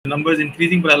number is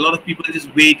increasing, but a lot of people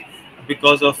just wait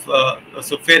because of.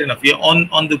 So fair enough. We are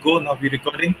on the go now. We're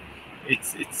recording.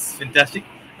 It's fantastic.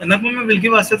 And Naghma will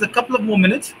give ourselves a couple of more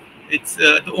minutes. It's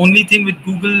the only thing with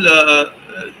Google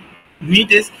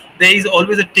Meet is there is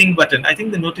always a ting button. I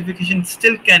think the notification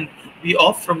still can be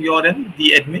off from your end,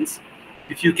 the admins,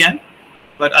 if you can.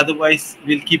 But otherwise,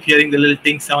 we'll keep hearing the little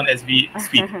ting sound as we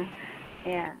speak.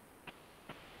 Yeah.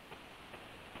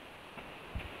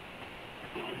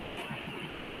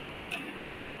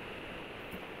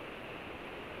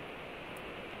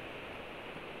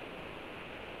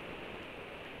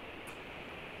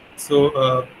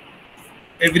 So,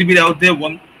 everybody out there,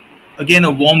 again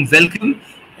a warm welcome.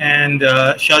 And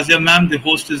Shazia ma'am, the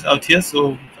host, is out here.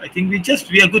 So I think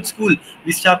we are good school.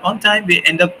 We start on time, we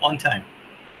end up on time.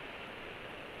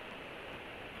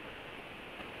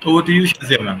 Over to you,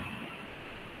 Shazia ma'am.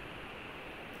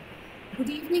 Good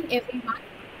evening, everyone.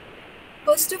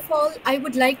 First of all, I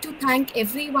would like to thank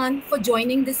everyone for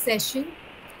joining this session,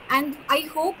 and I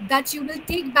hope that you will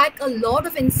take back a lot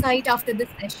of insight after this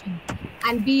session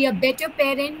and be a better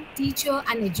parent, teacher,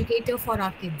 and educator for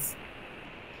our kids.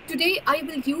 Today, I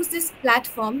will use this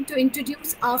platform to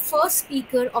introduce our first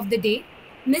speaker of the day,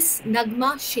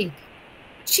 Ms.Naghma Shaikh.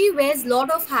 She wears a lot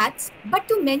of hats, but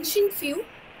to mention few,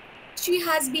 she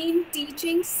has been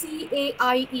teaching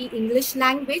CAIE English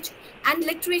language and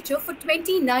literature for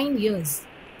 29 years.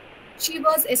 She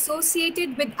was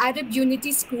associated with Arab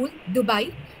Unity School,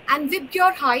 Dubai, and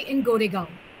Vibgyor High in Goregaon.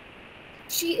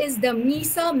 She is the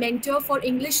MISA Mentor for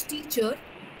English Teacher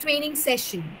training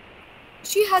session.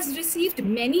 She has received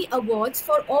many awards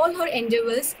for all her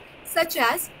endeavors, such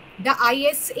as the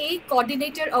ISA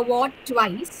Coordinator Award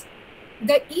twice,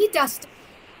 the E-Duster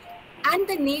and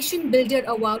the Nation Builder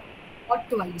Award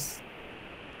twice.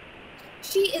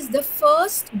 She is the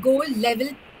first gold level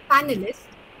panelist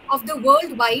of the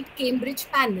worldwide Cambridge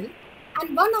panel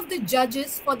and one of the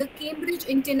judges for the Cambridge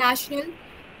International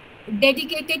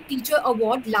Dedicated Teacher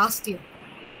Award last year.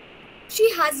 She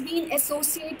has been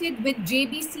associated with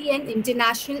JBCN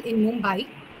International in Mumbai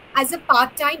as a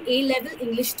part-time A-level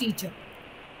English teacher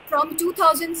from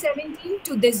 2017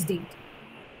 to this date.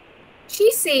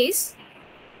 She says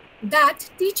that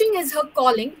teaching is her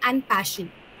calling and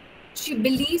passion. She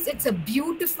believes it's a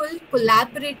beautiful,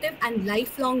 collaborative, and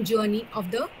lifelong journey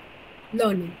of the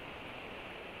learning.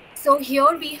 So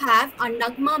here we have our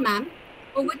Naghma ma'am.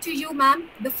 Over to you, ma'am.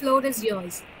 The floor is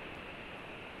yours.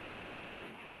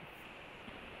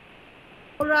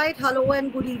 All right, hello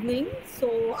and good evening.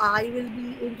 So I will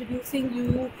be introducing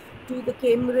you to the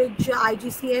Cambridge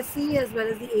IGCSE as well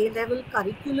as the A-level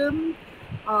curriculum,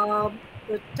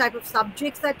 the type of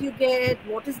subjects that you get,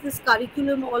 what is this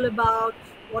curriculum all about,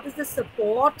 what is the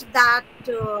support that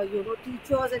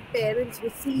teachers and parents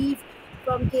receive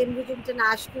from Cambridge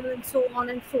International, and so on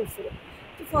and so forth.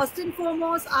 So first and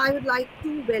foremost, I would like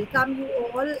to welcome you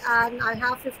all, and I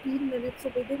have 15 minutes.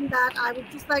 So within that, I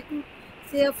would just like to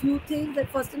say a few things. That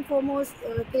first and foremost,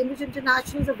 Cambridge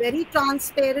International is a very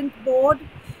transparent board.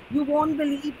 You won't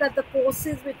believe that the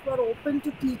courses which were open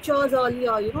to teachers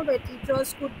earlier, where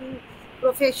teachers could do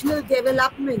professional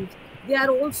development, they are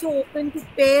also open to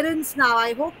parents now.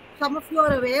 I hope some of you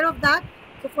are aware of that.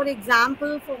 So for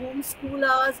example, for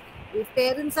homeschoolers, if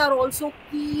parents are also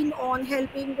keen on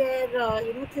helping their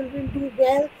children do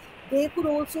well, they could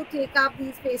also take up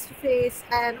these face-to-face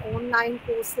and online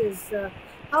courses.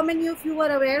 How many of you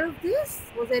are aware of this?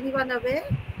 Was anyone aware?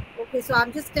 Okay, so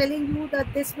I'm just telling you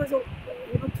that this was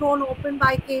thrown open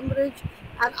by Cambridge,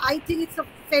 and I think it's a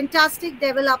fantastic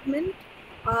development.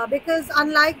 Because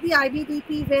unlike the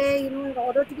IBDP, where in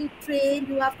order to be trained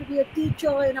you have to be a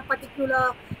teacher in a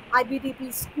particular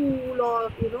IBDP school,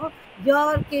 or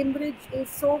here Cambridge is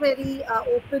so very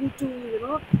open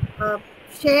to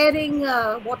sharing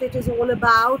what it is all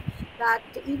about, that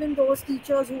even those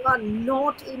teachers who are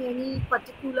not in any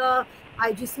particular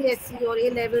IGCSE or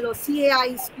A-level or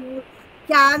CAI school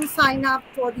can sign up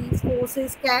for these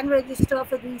courses, can register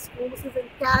for these courses, and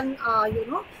can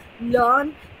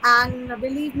learn. And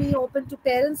believe me, open to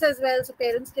parents as well, so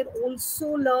parents can also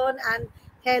learn and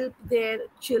help their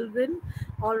children.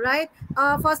 All right,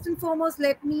 first and foremost,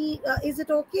 let me is it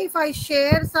okay if I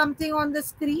share something on the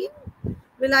screen?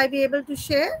 Will I be able to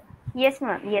share? Yes,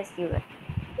 ma'am. Yes, you will.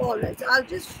 All right, so I'll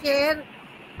just share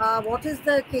what is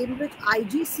the Cambridge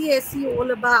IGCSE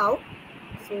all about.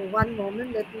 So one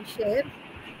moment, let me share.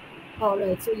 All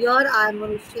right, so here I'm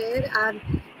going to share and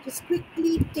just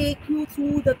quickly take you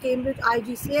through the Cambridge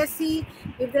IGCSE.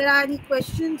 If there are any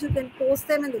questions, you can post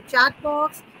them in the chat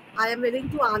box. I am willing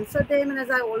to answer them. And as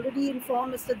I already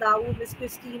informed Mr. Dawood, Ms.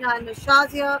 Christina, and Ms.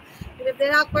 Shazia, that if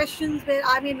there are questions where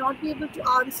I may not be able to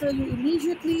answer you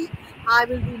immediately, I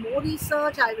will do more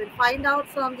research. I will find out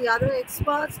from the other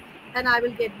experts, and I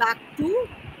will get back to you.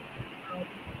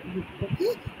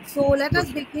 Okay. So let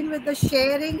us begin with the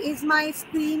sharing. Is my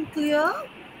screen clear?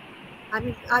 I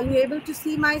mean, are you able to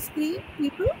see my screen,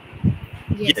 people?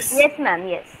 Yes. Yes, ma'am.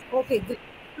 Yes. Okay, great.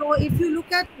 So if you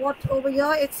look at what over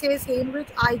here, it says Cambridge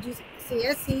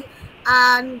IGCSE,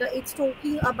 and it's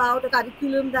talking about a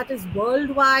curriculum that is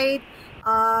worldwide.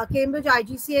 Cambridge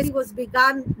IGCSE was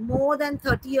begun more than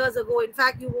 30 years ago. In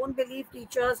fact, you won't believe,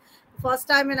 teachers, the first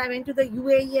time when I went to the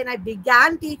UAE and I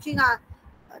began teaching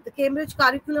the Cambridge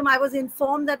curriculum, I was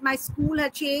informed that my school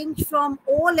had changed from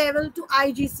O level to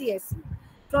IGCSE,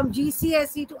 from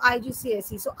GCSE to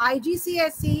IGCSE. So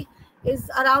IGCSE is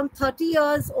around 30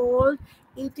 years old.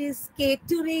 It is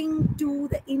catering to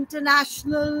the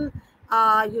international,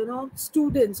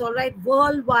 students, all right,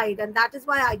 worldwide. And that is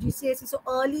why IGCSE. So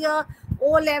earlier,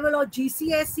 O level or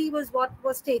GCSE was what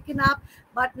was taken up.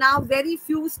 But now very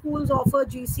few schools offer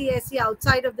GCSE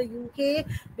outside of the UK,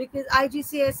 because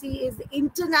IGCSE is the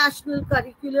international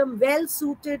curriculum, well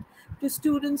suited to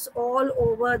students all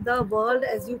over the world,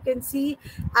 as you can see,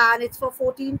 and it's for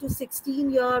 14 to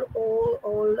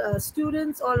 16-year-old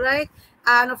students, all right.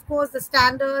 And of course, the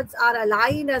standards are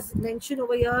aligned, as mentioned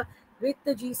over here, with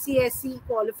the GCSE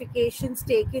qualifications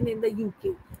taken in the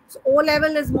UK. So O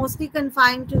level is mostly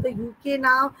confined to the UK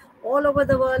now. All over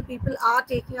the world, people are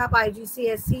taking up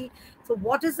IGCSE. So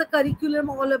what is the curriculum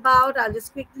all about? I'll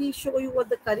just quickly show you what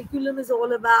the curriculum is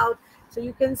all about. So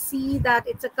you can see that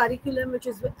it's a curriculum which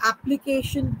is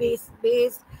application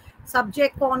based.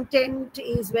 Subject content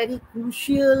is very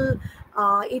crucial.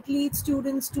 It leads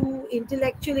students to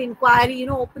intellectual inquiry,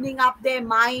 opening up their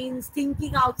minds,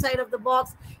 thinking outside of the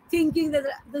box, thinking that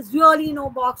there's really no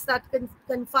box that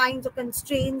confines or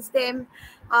constrains them.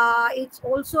 It's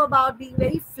also about being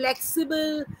very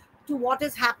flexible to what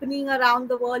is happening around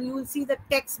the world. You will see that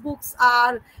textbooks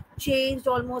are changed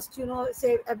almost,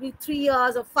 say every 3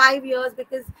 years or 5 years,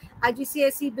 because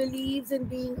IGCSE believes in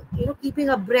being, keeping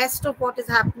abreast of what is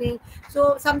happening.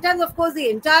 So sometimes, of course, the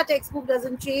entire textbook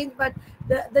doesn't change, but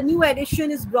the new edition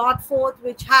is brought forth,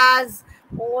 which has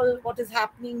all what is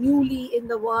happening newly in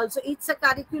the world. So it's a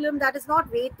curriculum that is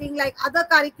not waiting like other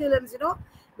curriculums,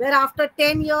 where after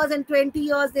 10 years and 20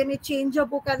 years, they may change a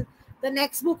book and the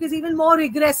next book is even more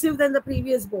regressive than the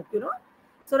previous book,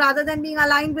 So rather than being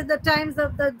aligned with the times,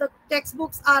 the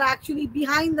textbooks are actually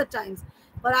behind the times.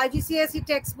 But IGCSE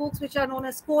textbooks, which are known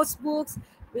as course books,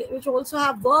 which also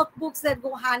have workbooks that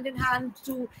go hand in hand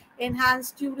to enhance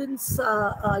students,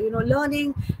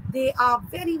 learning, they are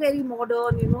very, very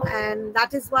modern, and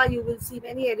that is why you will see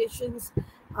many editions,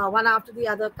 one after the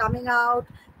other, coming out.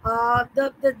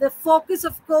 The focus,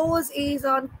 of course, is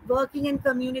on working and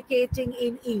communicating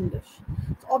in English.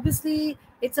 So obviously,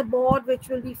 it's a board which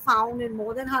will be found in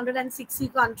more than 160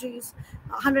 countries,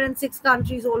 106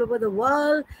 countries all over the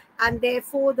world, and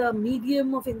therefore the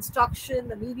medium of instruction,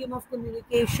 the medium of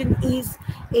communication is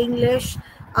English.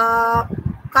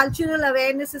 Cultural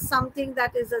awareness is something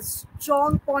that is a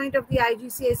strong point of the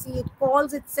IGCSE. It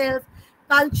calls itself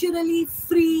culturally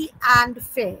free and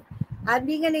fair. And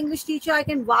being an English teacher, I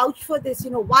can vouch for this.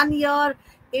 1 year,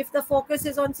 if the focus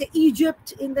is on, say,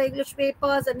 Egypt in the English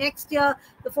papers, the next year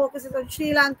the focus is on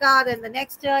Sri Lanka, then the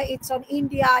next year it's on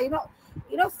India. When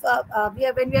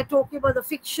we are talking about the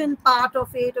fiction part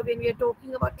of it, or when we are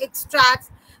talking about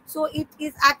extracts, so it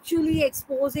is actually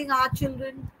exposing our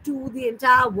children to the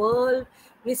entire world,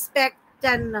 respect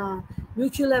and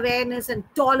mutual awareness and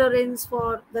tolerance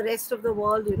for the rest of the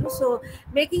world, so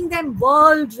making them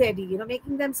world ready,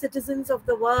 making them citizens of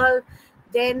the world.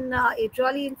 Then it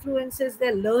really influences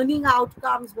their learning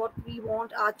outcomes, what we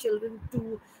want our children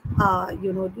to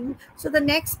do. So the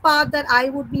next part that I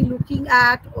would be looking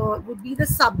at would be the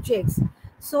subjects.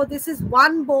 So this is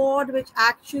one board which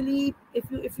actually,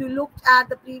 if you looked at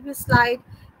the previous slide,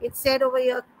 it said over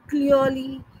here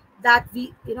clearly that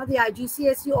the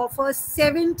IGCSE offers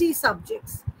 70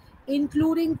 subjects,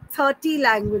 including 30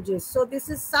 languages. So this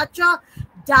is such a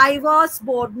diverse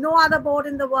board. No other board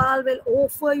in the world will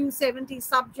offer you 70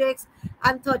 subjects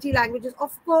and 30 languages.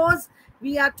 Of course,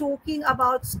 we are talking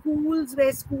about schools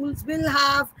where schools will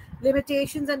have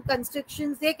limitations and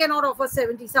constrictions. They cannot offer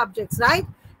 70 subjects, right?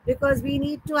 Because we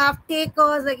need to have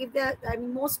takers. Like if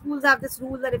most schools have this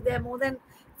rule that if there are more than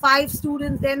 5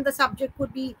 students, then the subject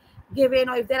could be given,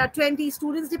 or if there are 20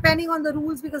 students, depending on the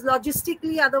rules, because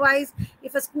logistically, otherwise,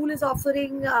 if a school is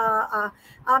offering,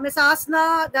 Ms.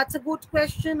 Asna, that's a good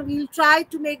question. We'll try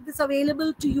to make this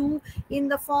available to you in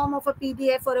the form of a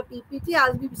PDF or a PPT.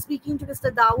 I'll be speaking to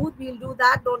Mr. Dawood. We'll do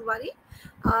that, don't worry.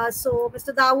 So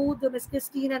Mr. Dawood, Ms.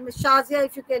 Christine, and Ms. Shazia,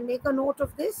 if you can make a note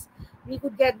of this, we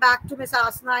could get back to Ms.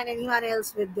 Asna and anyone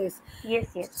else with this. Yes,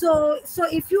 yes. So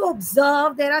if you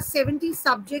observe, there are 70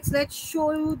 subjects. Let's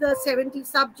show you the 70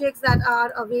 subjects that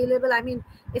are available. I mean,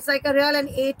 it's like a real an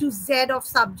A to Z of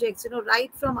subjects,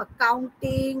 right from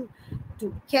accounting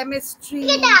to chemistry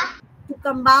to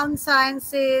compound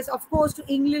sciences, of course, to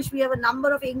English. We have a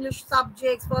number of English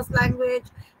subjects, first language,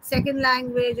 second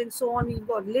language, and so on. We've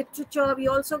got literature. We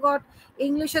also got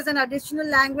English as an additional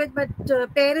language. But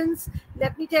parents,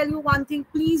 let me tell you one thing.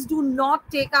 Please do not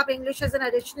take up English as an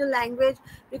additional language,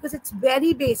 because it's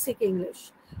very basic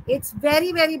English. It's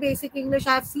very, very basic English.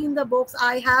 I've seen the books.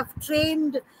 I have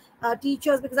trained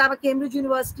teachers, because I'm a Cambridge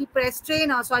University press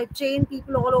trainer. So I train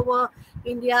people all over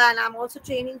India, and I'm also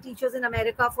training teachers in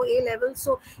America for A level.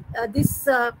 So this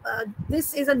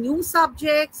is a new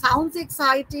subject, sounds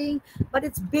exciting, but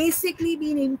it's basically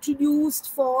been introduced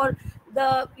for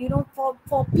the,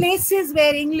 for places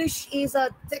where English is a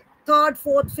third,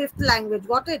 fourth, fifth language.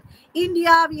 Got it?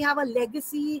 India, we have a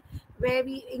legacy where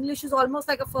English is almost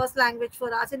like a first language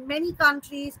for us. In many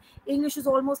countries, English is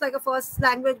almost like a first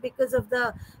language because of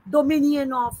the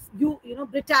dominion of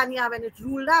Britannia when it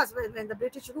ruled us, when the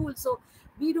British ruled. So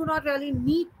we do not really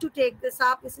need to take this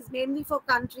up. This is mainly for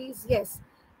countries. Yes.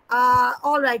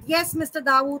 All right. Yes, Mr.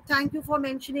 Dawood, thank you for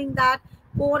mentioning that.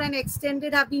 Core and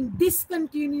extended have been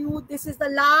discontinued. This is the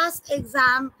last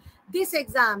exam. This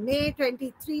exam, May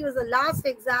 23 was the last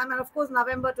exam, and of course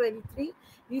November 23.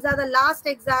 These are the last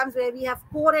exams where we have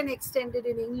core and extended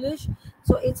in English.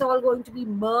 So it's all going to be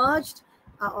merged.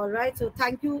 All right. So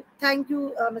thank you,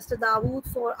 Mr. Dawood,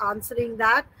 for answering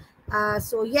that.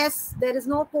 So yes, there is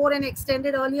no core and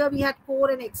extended. Earlier we had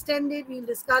core and extended. We'll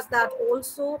discuss that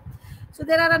also. So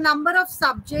there are a number of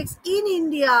subjects in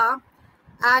India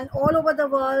and all over the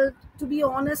world. To be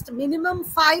honest, minimum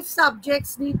 5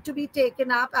 subjects need to be taken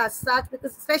up as such,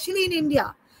 because especially in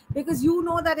India, because you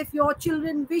know that if your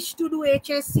children wish to do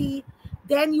HSC,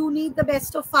 then you need the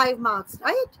best of 5 marks,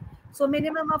 right? So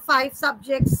minimum of 5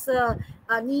 subjects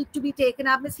need to be taken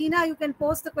up. Ms. Hina, you can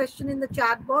post the question in the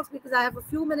chat box, because I have a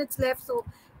few minutes left. So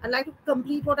I'd like to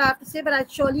complete what I have to say, but I'll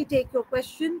surely take your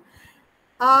question.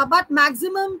 But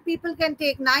maximum people can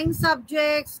take 9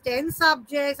 subjects, 10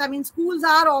 subjects. I mean, schools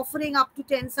are offering up to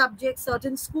 10 subjects,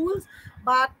 certain schools.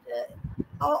 But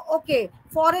okay,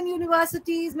 foreign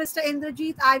universities, Mr.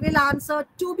 Indrajit, I will answer.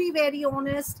 To be very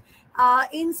honest,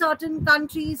 in certain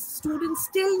countries, students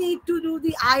still need to do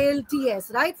the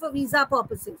IELTS, right, for visa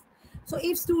purposes. So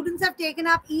if students have taken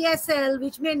up ESL,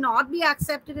 which may not be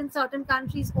accepted in certain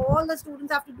countries, all the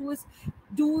students have to do is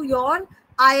do your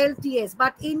IELTS.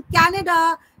 But in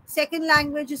Canada, second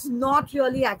language is not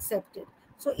really accepted.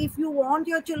 So if you want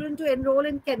your children to enroll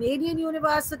in Canadian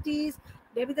universities,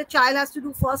 maybe the child has to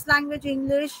do first language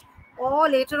English, or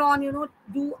later on,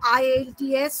 do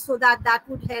IELTS, so that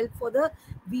would help for the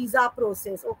visa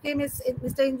process. Okay,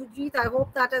 Mr. Indrajit, I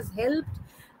hope that has helped.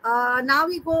 Now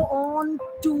we go on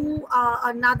to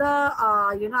another,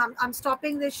 I'm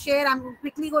stopping this share. I'm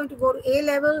quickly going to go to A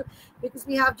level, because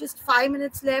we have just 5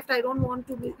 minutes left. I don't want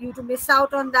you to miss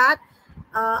out on that.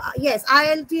 Yes,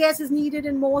 IELTS is needed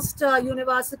in most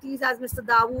universities, as Mr.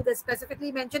 Dawood has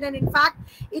specifically mentioned. And in fact,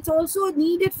 it's also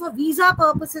needed for visa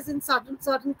purposes in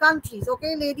certain countries.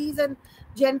 Okay, ladies and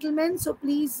gentlemen, so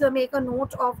please make a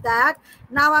note of that.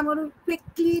 Now I'm going to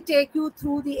quickly take you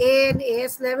through the A and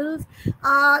AS levels.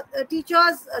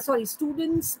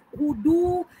 Students who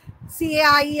do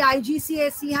CAIE,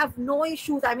 IGCSE have no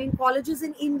issues. I mean, colleges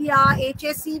in India,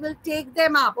 HSC will take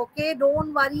them up. Okay,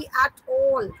 don't worry at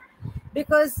all,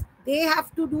 because they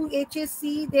have to do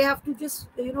HSC. They have to just,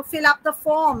 fill up the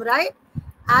form, right?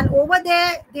 And over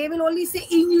there, they will only say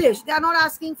English. They are not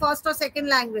asking first or second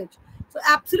language. So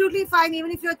absolutely fine.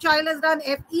 Even if your child has done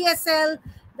FESL,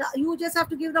 you just have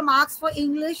to give the marks for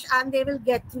English and they will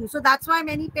get through. So that's why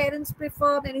many parents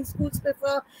prefer, many schools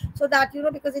prefer, so that,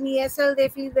 because in ESL, they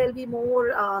feel there'll be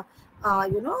more,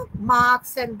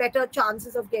 marks and better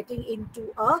chances of getting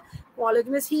into a college.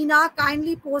 Ms. Hina,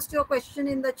 kindly post your question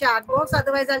in the chat box.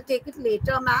 Otherwise, I'll take it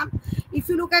later, ma'am. If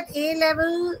you look at A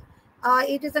level,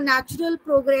 it is a natural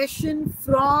progression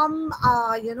from,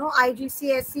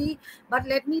 IGCSE. But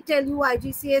let me tell you,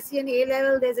 IGCSE and A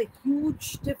level, there's a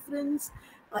huge difference.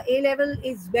 A level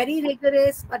is very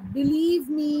rigorous, but believe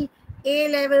me, A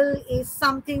level is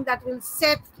something that will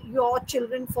set your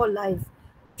children for life.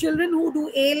 children who do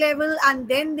A level and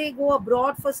then they go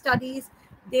abroad for studies,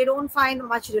 they don't find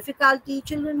much difficulty.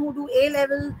 Children who do A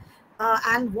level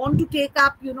and want to take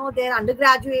up, their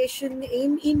undergraduation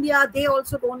in India, they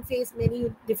also don't face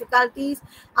many difficulties.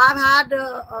 I've had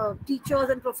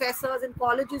teachers and professors in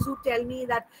colleges who tell me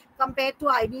that compared to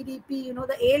IBDP,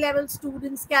 the A level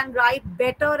students can write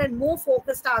better and more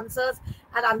focused answers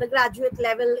at undergraduate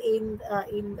level in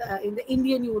the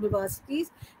Indian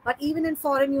universities. But even in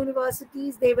foreign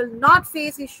universities, they will not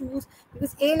face issues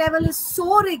because A level is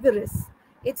so rigorous.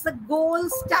 It's the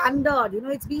gold standard.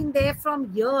 It's been there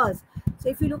from years. So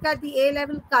if you look at the A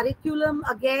level curriculum,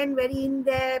 again, very in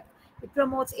depth. It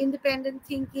promotes independent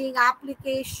thinking,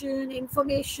 application,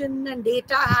 information, and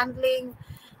data handling.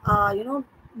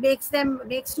 Makes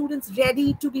students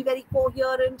ready to be very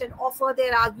coherent and offer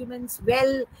their arguments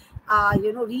well,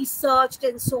 researched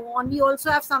and so on. We also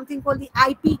have something called the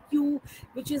IPQ,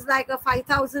 which is like a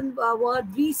 5,000 word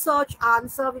research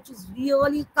answer, which is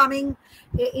really coming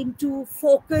into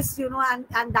focus,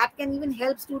 and that can even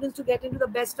help students to get into the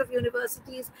best of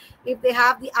universities if they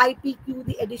have the IPQ,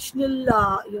 the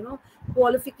additional,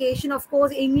 qualification. Of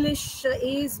course, English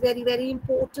is very, very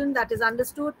important. That is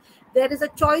understood. There is a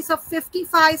choice of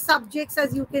 55 subjects,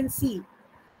 as you can see.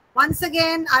 Once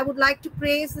again, I would like to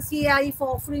praise the CAI for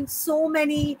offering so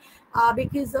many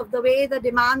because of the way the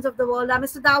demands of the world are.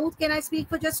 Mr. Dawood, can I speak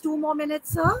for just 2 more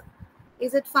minutes, sir?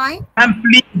 Is it fine? Ma'am,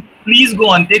 please go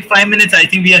on. Take 5 minutes. I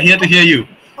think we are here to hear you.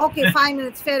 Okay, 5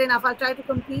 minutes. Fair enough. I'll try to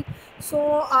complete.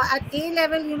 So at A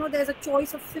level, there's a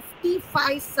choice of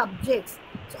 55 subjects.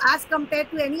 So as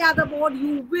compared to any other board,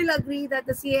 you will agree that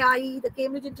the CAI, the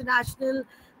Cambridge International,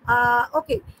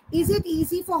 okay, is it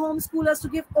easy for homeschoolers to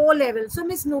give O level? So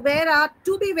Ms. Nubera,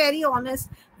 to be very honest,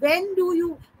 when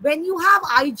you have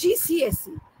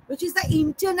IGCSE, which is the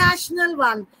international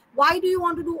one, why do you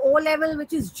want to do O level,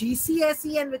 which is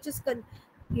GCSE and which is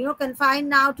confined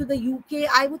now to the UK?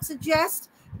 I would suggest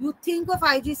you think of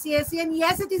IGCSE, and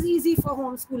yes, it is easy for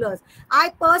homeschoolers.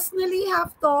 I personally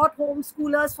have taught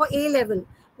homeschoolers for A level.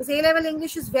 Because A level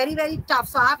English is very, very tough.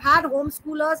 So I've had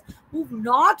homeschoolers who've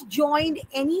not joined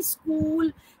any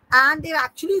school and they've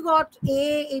actually got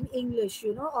A in English,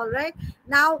 all right.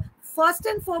 Now, first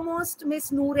and foremost, Ms.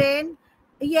 Noorain,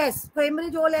 yes,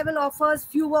 Cambridge O level offers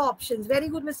fewer options. Very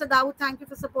good, Mr. Dawood. Thank you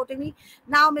for supporting me.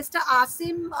 Now, Mr.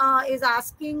 Asim is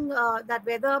asking that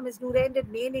whether Ms. Noorain did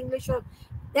main English or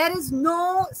there is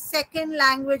no second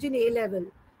language in A level.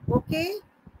 Okay,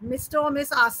 Mr. or Miss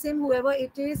Asim, whoever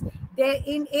it is, there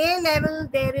in A level,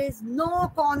 there is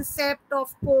no concept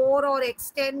of core or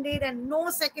extended and no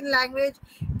second language.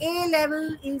 A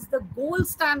level is the gold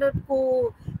standard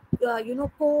course.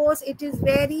 It is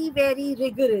very, very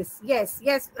rigorous. Yes,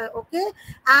 okay.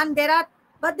 And there are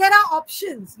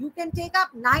options. You can take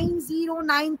up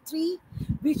 9093,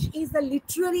 which is the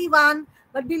literary one.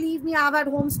 But believe me, I've had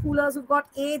homeschoolers who've got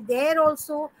A there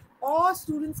also. Or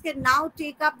students can now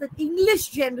take up the English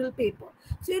general paper.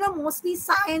 So, mostly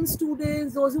science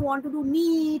students, those who want to do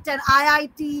NEET and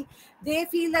IIT, they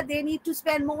feel that they need to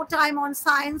spend more time on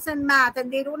science and math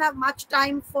and they don't have much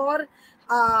time for,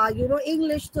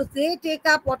 English. So they take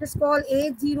up what is called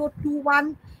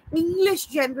 8021 English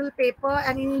general paper.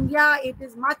 And in India, it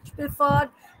is much preferred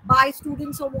by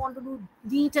students who want to do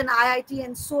NEET and IIT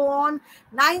and so on.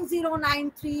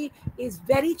 9093 is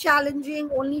very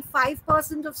challenging. Only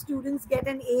 5% of students get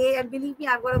an A. And believe me,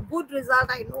 I've got a good result,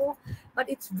 I know. But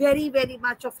it's very, very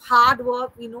much of hard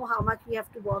work. We know how much we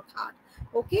have to work hard.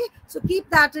 Okay, so keep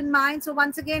that in mind. So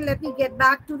once again, let me get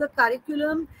back to the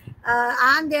curriculum.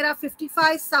 And there are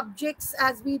 55 subjects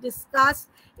as we discussed.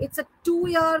 It's a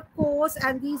 2-year course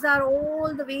and these are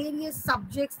all the various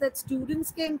subjects that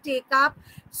students can take up.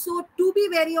 So to be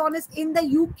very honest, in the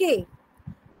UK,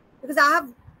 because I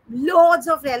have loads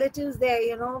of relatives there,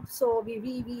 so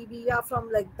we are from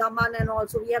like Daman and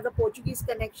also we have the Portuguese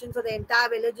connection, so the entire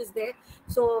village is there.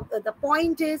 So the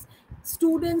point is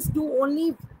students do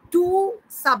only 2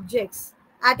 subjects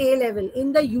at A level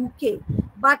in the UK.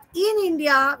 But in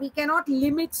India, we cannot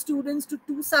limit students to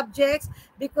 2 subjects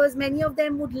because many of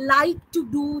them would like to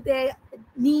do their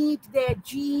NEET, their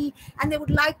G, and they would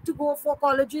like to go for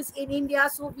colleges in India.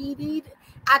 So we need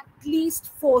at least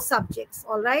 4 subjects,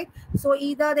 all right? So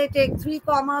either they take 3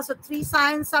 commerce or 3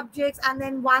 science subjects and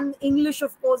then 1 English,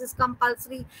 of course, is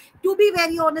compulsory. To be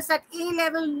very honest, at A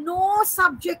level, no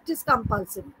subject is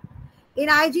compulsory. In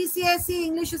IGCSE,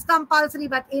 English is compulsory,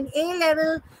 but in A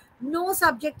level, no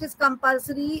subject is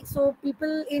compulsory. So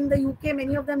people in the UK,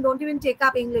 many of them don't even take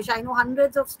up English. I know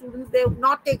hundreds of students, they have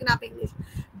not taken up English.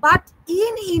 But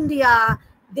in India,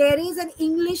 there is an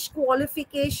English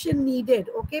qualification needed.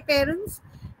 Okay, parents?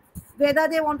 whether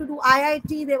they want to do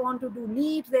IIT, they want to do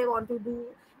NEET, they want to do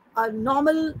a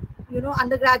normal,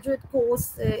 undergraduate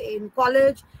course in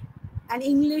college, an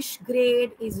English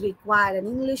grade is required, an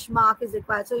English mark is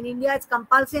required. So in India, it's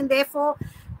compulsory, and therefore,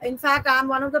 in fact, I'm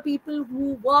one of the people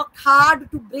who worked hard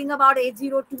to bring about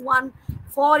 8021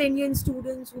 for Indian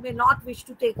students who may not wish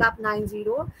to take up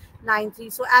 9093.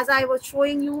 So as I was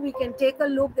showing you, we can take a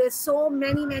look. There's so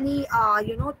many,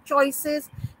 choices,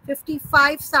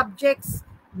 55 subjects,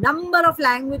 number of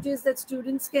languages that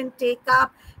students can take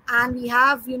up, and we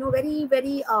have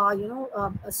very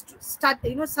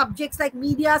subjects like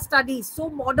media studies, so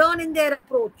modern in their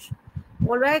approach.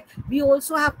 All right, we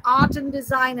also have art and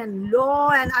design and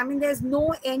law, and I mean there's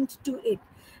no end to it.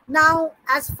 Now,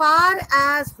 as far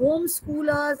as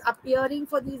homeschoolers appearing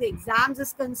for these exams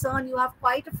is concerned, you have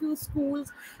quite a few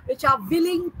schools which are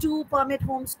willing to permit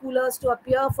homeschoolers to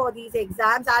appear for these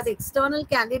exams as external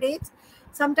candidates.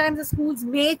 Sometimes the schools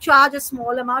may charge a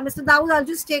small amount. Mr. Dawood, I'll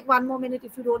just take one more minute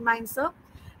if you don't mind, sir.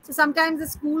 So sometimes the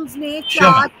schools may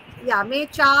charge, may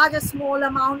charge a small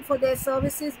amount for their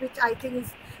services, which I think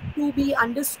is to be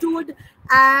understood.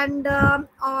 And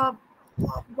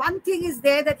one thing is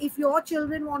there, that if your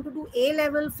children want to do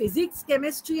A-level physics,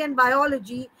 chemistry, and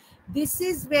biology, this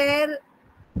is where,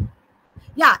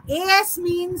 AS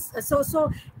means,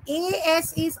 so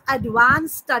AS is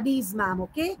advanced studies, ma'am,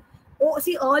 okay?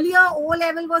 See, earlier O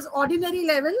level was ordinary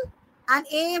level and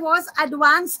A was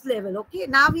advanced level. Okay,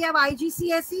 now we have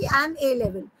IGCSE and A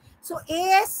level. So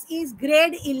AS is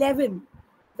grade 11,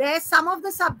 where some of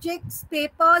the subjects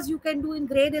papers you can do in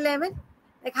grade 11,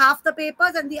 like half the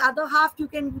papers, and the other half you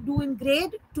can do in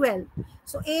grade 12.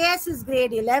 So AS is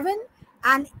grade 11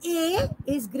 and A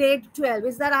is grade 12.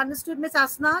 Is that understood, Ms.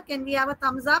 Asna? Can we have a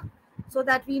thumbs up so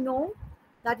that we know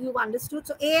that you've understood?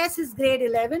 So AS is grade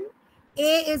 11.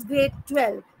 A is grade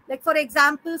 12. Like for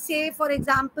example,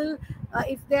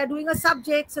 if they're doing a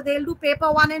subject, so they'll do paper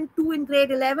 1 and 2 in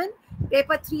grade 11,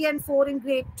 paper 3 and 4 in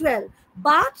grade 12.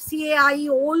 But CAIE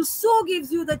also gives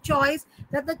you the choice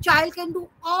that the child can do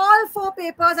all 4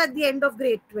 papers at the end of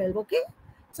grade 12. Okay.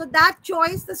 So that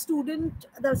choice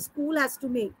the school has to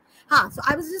make. So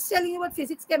I was just telling you about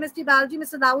physics, chemistry, biology.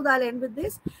 Mr. Dawood, I'll end with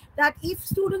this, that if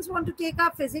students want to take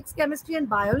up physics, chemistry, and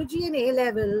biology in A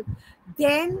level,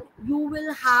 then you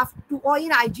will have to, or in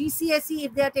IGCSE,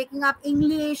 if they are taking up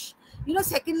English,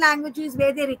 second languages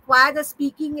where they require the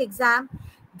speaking exam,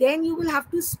 then you will have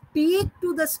to speak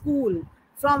to the school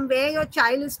from where your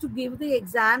child is to give the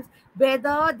exams,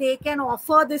 whether they can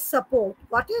offer this support.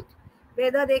 Got it?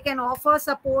 Whether they can offer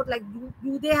support, like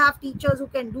do they have teachers who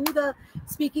can do the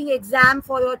speaking exam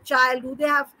for your child? Do they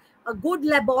have a good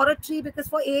laboratory? Because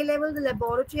for A level, the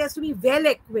laboratory has to be well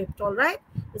equipped. All right,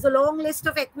 there's a long list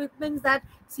of equipments that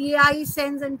CAIE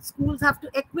sends, and schools have to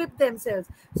equip themselves.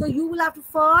 So you will have to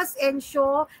first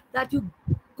ensure that you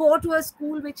go to a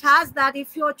school which has that,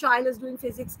 if your child is doing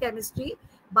physics, chemistry,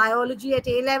 biology at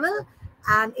A level,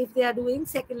 and if they are doing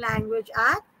second language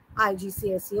at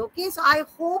IGCSE. Okay, so I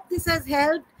hope this has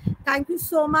helped. Thank you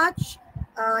so much.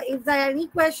 If there are any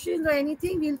questions or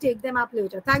anything, we'll take them up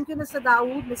later. Thank you, Mr.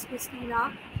 Dawood, Ms.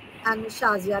 Christina, and Ms.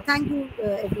 Shazia. Thank you,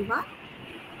 everyone.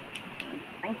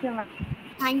 Thank you, ma'am.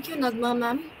 Thank you, Naghma,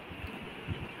 ma'am.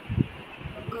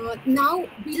 Now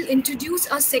we'll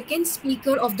introduce our second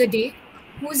speaker of the day,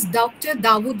 who is Dr.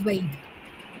 Dawood Vaid.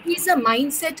 He is a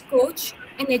mindset coach,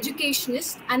 an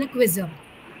educationist, and a quizzer.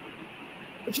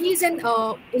 He is an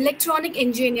electronic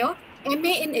engineer,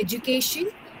 MA in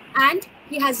education, and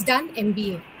he has done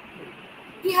MBA.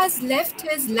 He has left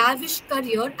his lavish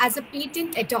career as a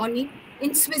patent attorney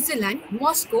in Switzerland,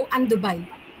 Moscow, and Dubai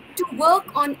to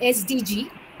work on SDG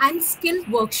and skill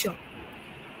workshop.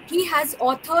 He has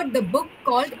authored the book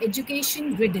called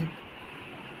Education Riddle.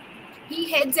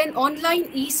 He heads an online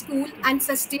e-school and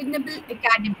sustainable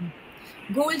academy,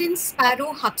 Golden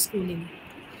Sparrow Hub Schooling,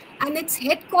 and its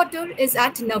headquarters is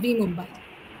at Navi Mumbai.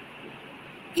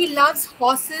 He loves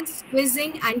horses,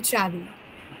 quizzing, and travel.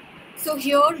 So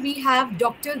here we have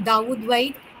Dr. Dawood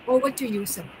Vaid. Over to you,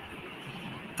 sir.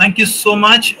 Thank you so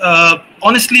much.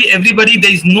 Honestly, everybody,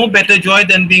 there is no better joy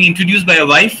than being introduced by a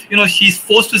wife. She's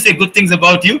forced to say good things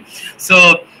about you.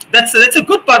 So that's a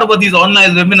good part about these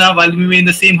online webinar while we were in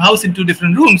the same house in 2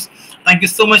 different rooms. Thank you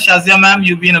so much, Shazia ma'am.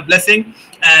 You've been a blessing.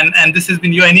 And this has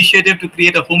been your initiative to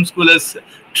create a homeschoolers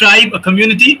tribe, a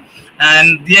community.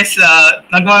 And yes,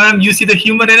 Naghma ma'am, you see the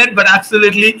humor in it, but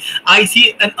absolutely, I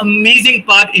see an amazing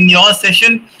part in your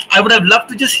session. I would have loved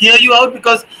to just hear you out,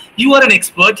 because you are an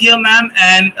expert here, ma'am.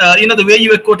 And the way you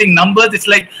were quoting numbers, it's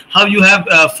like how you have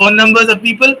phone numbers of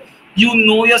people. You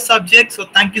know your subject. So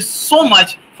thank you so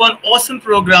much for an awesome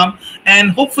program.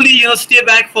 And hopefully, stay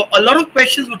back for a lot of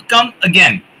questions would come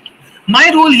again.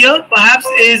 My role here, perhaps,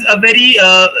 is a very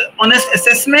honest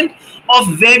assessment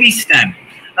of where we stand.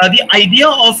 The idea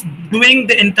of doing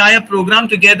the entire program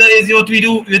together is what we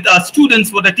do with our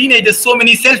students, with the teenagers. So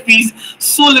many selfies,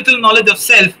 so little knowledge of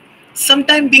self.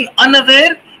 Sometimes being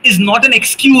unaware is not an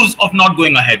excuse of not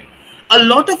going ahead. A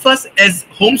lot of us as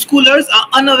homeschoolers are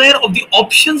unaware of the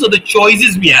options or the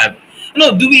choices we have.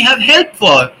 Do we have help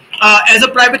for? As a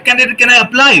private candidate, can I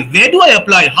apply? Where do I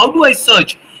apply? How do I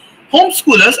search?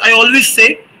 Homeschoolers, I always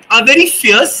say, are very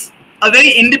fierce, are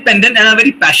very independent, and are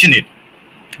very passionate.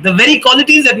 The very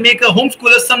qualities that make a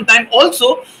homeschooler sometimes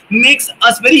also makes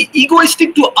us very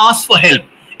egoistic to ask for help.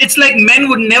 It's like men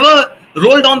would never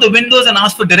roll down the windows and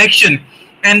ask for direction,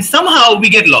 and somehow we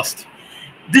get lost.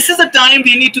 This is a time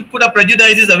we need to put our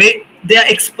prejudices away. There are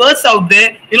experts out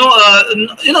there,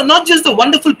 not just the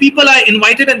wonderful people I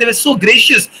invited, and they were so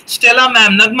gracious, Stella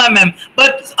ma'am, Naghma ma'am,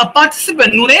 but a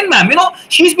participant, Nurain ma'am,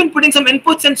 she's been putting some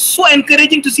inputs, and so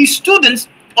encouraging to see students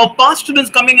or past students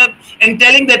coming up and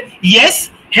telling that, yes,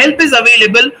 help is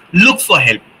available, look for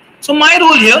help. So my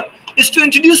role here is to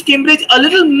introduce Cambridge a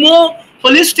little more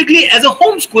holistically as a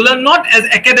homeschooler, not as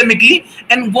academically,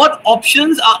 and what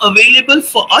options are available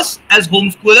for us as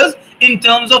homeschoolers in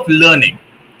terms of learning.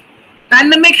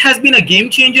 Pandemic has been a game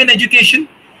changer in education.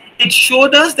 It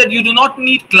showed us that you do not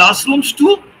need classrooms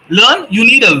to learn, you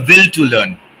need a will to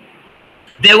learn.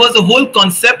 There was a whole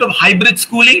concept of hybrid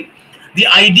schooling. The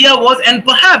idea was, and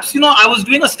perhaps, I was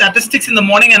doing a statistics in the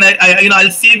morning, and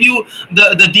I'll save you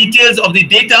the details of the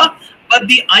data, but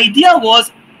the idea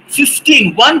was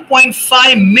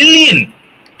 1.5 million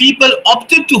people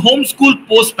opted to homeschool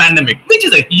post-pandemic, which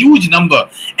is a huge number.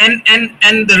 And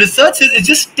the research says it's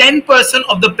just 10%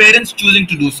 of the parents choosing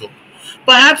to do so.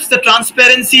 Perhaps the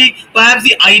transparency, perhaps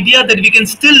the idea that we can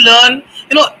still learn,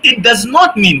 it does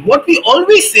not mean, what we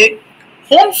always say,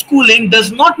 homeschooling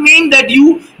does not mean that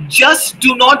you just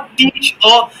do not teach,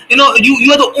 or you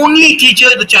are the only teacher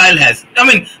the child has.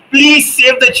 Please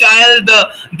save the child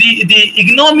the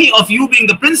ignominy of you being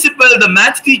the principal, the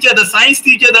maths teacher, the science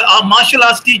teacher, the martial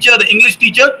arts teacher, the English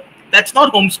teacher. That's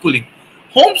not homeschooling.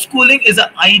 Homeschooling is an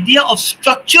idea of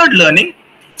structured learning.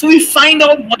 So we find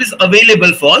out what is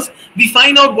available for us. We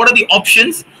find out what are the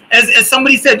options. As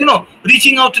somebody said,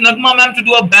 reaching out to Naghma ma'am to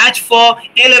do a batch for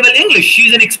A-level English.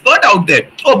 She's an expert out there.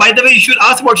 Oh, by the way, you should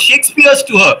ask about Shakespeare's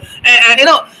to her. And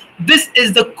this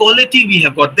is the quality we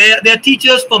have got. They are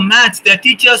teachers for maths. They are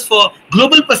teachers for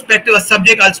global perspective, a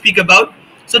subject I'll speak about.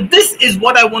 So this is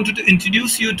what I wanted to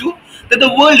introduce you to, that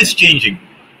the world is changing.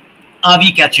 Are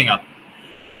we catching up?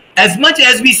 As much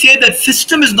as we say that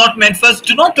system is not meant for us,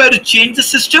 do not try to change the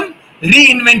system,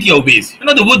 reinvent your ways.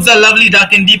 The woods are lovely,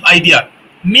 dark and deep idea.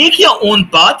 Make your own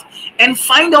path and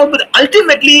find out, but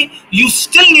ultimately you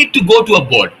still need to go to a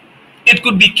board. It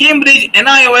could be Cambridge,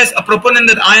 NIOS, a proponent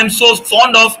that I am so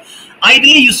fond of.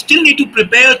 Ideally, you still need to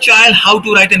prepare a child how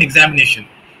to write an examination.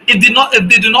 If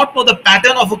they do not know the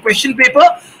pattern of a question paper,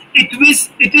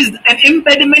 it is an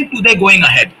impediment to their going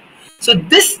ahead. So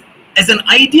this as an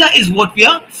idea is what we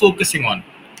are focusing on.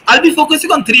 I'll be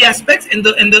focusing on three aspects in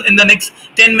the next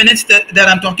 10 minutes that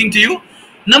I'm talking to you.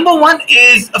 Number one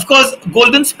is, of course,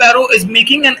 Golden Sparrow is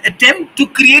making an attempt to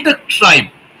create a tribe.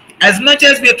 As much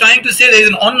as we are trying to say there is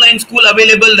an online school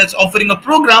available that's offering a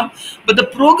program, but the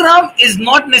program is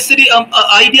not necessarily an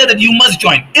idea that you must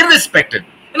join, irrespective.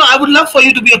 I would love for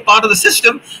you to be a part of the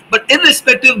system, but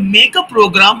irrespective, make a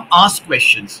program, ask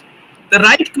questions. The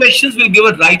right questions will give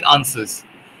us right answers.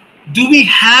 Do we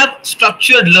have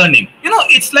structured learning?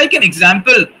 It's like an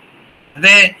example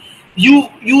where you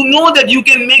know that you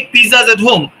can make pizzas at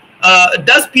home.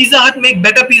 Does Pizza Hut make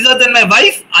better pizza than my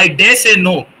wife? I dare say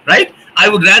no, right? I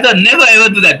would rather never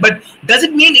ever do that. But does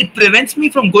it mean it prevents me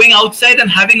from going outside and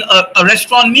having a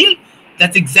restaurant meal?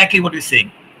 That's exactly what we're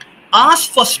saying.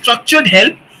 Ask for structured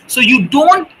help so you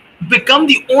don't become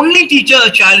the only teacher a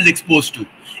child is exposed to.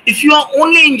 If you are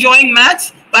only enjoying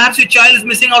maths, perhaps your child is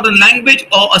missing out on language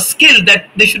or a skill that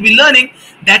they should be learning.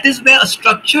 That is where a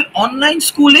structured online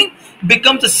schooling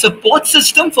becomes a support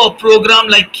system for a program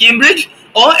like Cambridge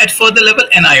or at further level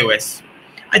NIOS.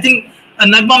 I think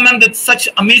Naghma ma'am did such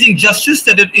amazing justice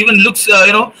that it even looks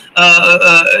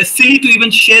silly to even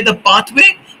share the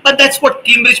pathway, but that's what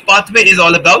Cambridge pathway is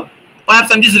all about.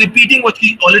 Perhaps I'm just repeating what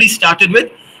she already started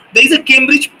with. There is a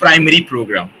Cambridge primary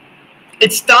program.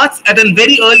 It starts at a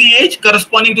very early age,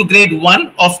 corresponding to grade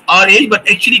 1 of our age, but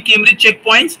actually Cambridge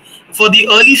checkpoints for the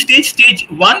early stage, stage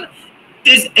 1,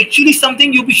 is actually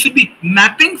something you should be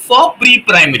mapping for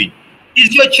pre-primary.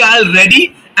 Is your child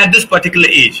ready at this particular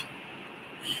age?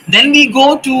 Then we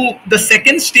go to the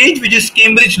second stage, which is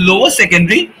Cambridge Lower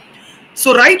Secondary.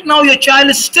 So right now your child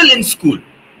is still in school.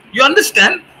 You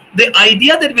understand the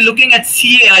idea that we're looking at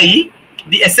CAIE,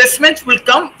 the assessments will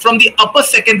come from the upper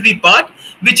secondary part,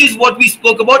 which is what we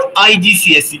spoke about,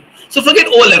 IGCSE. So forget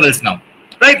O levels now,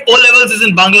 right? O levels is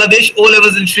in Bangladesh, O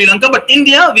levels in Sri Lanka, but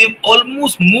India, we've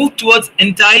almost moved towards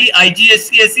entirely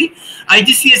IGCSE.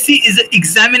 IGCSE is an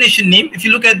examination name. If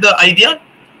you look at the idea,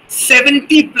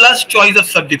 70 plus choice of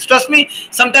subjects. Trust me,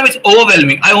 sometimes it's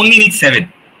overwhelming. I only need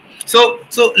 7. So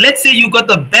let's say you got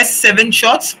the best 7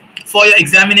 shots for your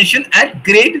examination at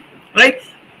grade, right,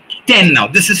 10 now.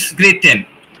 This is grade 10.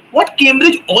 What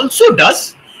Cambridge also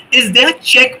does is there are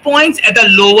checkpoints at a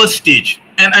lower stage.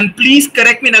 And please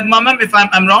correct me, Naghma ma'am, if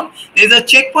I'm wrong. There's a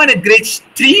checkpoint at grade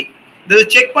 3, there's a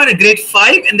checkpoint at grade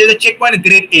 5, and there's a checkpoint at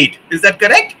grade 8. Is that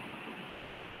correct?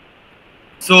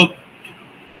 So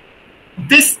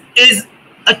this is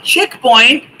a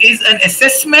checkpoint, is an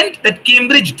assessment that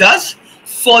Cambridge does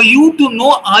for you to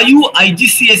know, are you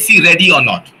IGCSE ready or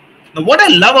not. Now, what I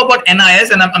love about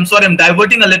NIS, and I'm sorry, I'm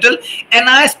diverting a little.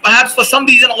 NIS perhaps for some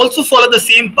reason also follow the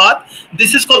same path.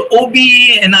 This is called OBE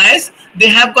NIS. They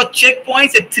have got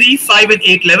checkpoints at 3, 5, and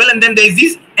 8 level, and then there's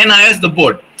these NIS, the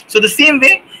board. So the same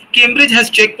way, Cambridge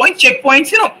has checkpoints,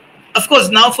 of course,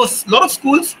 now for a lot of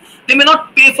schools, they may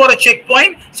not pay for a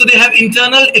checkpoint, so they have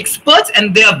internal experts,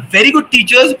 and they are very good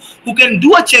teachers who can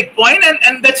do a checkpoint,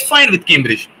 and that's fine with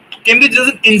Cambridge. Cambridge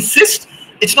doesn't insist,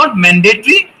 it's not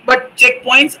mandatory, but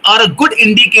checkpoints are a good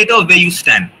indicator of where you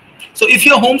stand. So if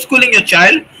you're homeschooling your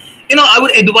child, I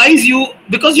would advise you,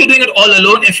 because you're doing it all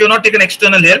alone, if you're not taking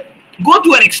external help, go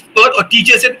to an expert or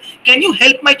teacher, said, can you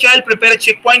help my child prepare a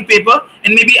checkpoint paper,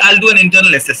 and maybe I'll do an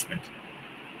internal assessment.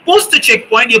 Post the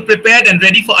checkpoint, you're prepared and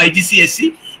ready for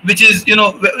IGCSE, which is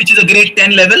a grade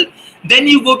 10 level. Then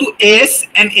you go to AS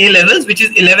and A levels, which is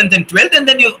 11th and 12th, and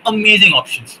then you have amazing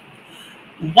options.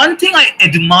 One thing I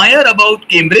admire about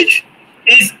Cambridge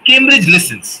is Cambridge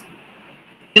listens.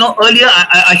 Earlier,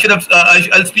 I should have,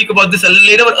 I'll speak about this a little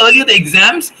later, but earlier the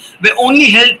exams were only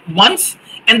held once,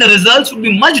 and the results would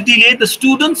be much delayed. The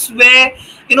students were,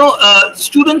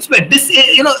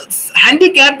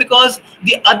 handicapped because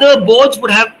the other boards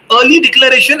would have early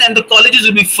declaration and the colleges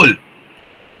would be full.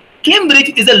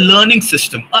 Cambridge is a learning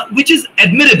system, which is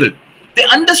admirable. They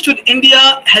understood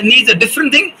India needs a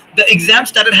different thing. The exams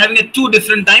started having a 2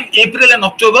 different times, April and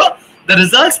October. The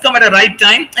results come at a right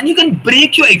time, and you can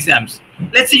break your exams.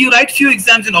 Let's say you write few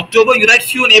exams in October, you write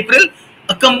few in April,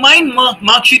 a combined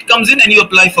mark sheet comes in, and you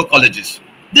apply for colleges.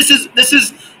 This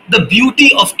is the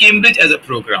beauty of Cambridge as a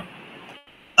program.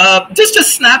 Just a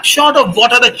snapshot of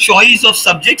what are the choice of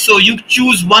subjects. So you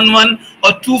choose one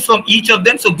or 2 from each of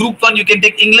them. So group 1, you can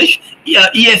take English,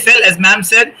 EFL, as ma'am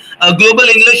said. Global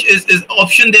English is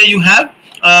option there you have.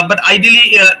 But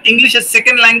ideally, English as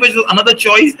second language was another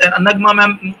choice. Naghma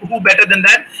ma'am, who better than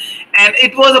that? And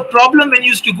it was a problem when you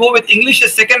used to go with English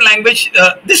as second language.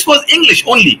 This was English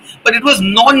only, but it was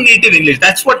non-native English.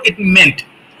 That's what it meant.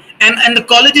 And the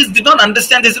colleges did not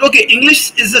understand. They said, okay,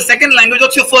 English is the second language.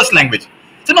 What's your first language?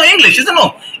 So no, English, isn't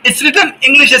no. It's written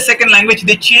English as second language.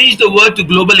 They changed the word to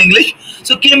global English.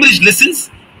 So Cambridge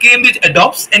listens, Cambridge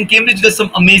adopts, and Cambridge does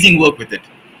some amazing work with it.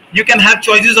 You can have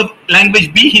choices of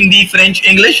language B, Hindi, French,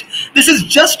 English. This is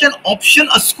just an option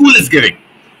a school is giving.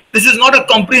 This is not a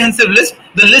comprehensive list.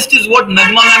 The list is what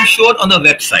Naghma ma'am showed on the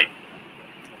website.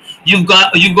 You've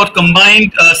got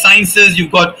combined sciences,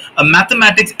 you've got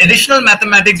mathematics, additional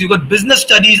mathematics, you've got business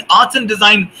studies, arts and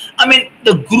design. I mean,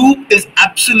 the group is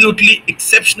absolutely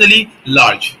exceptionally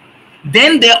large.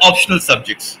 Then there are optional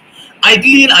subjects.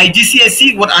 Ideally in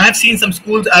IGCSE, what I have seen some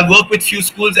schools, I've worked with few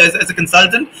schools as a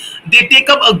consultant, they take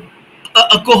up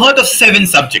a cohort of 7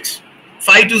 subjects.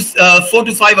 4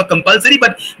 to 5 are compulsory,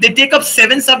 but they take up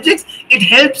 7 subjects. It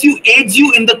helps you, aids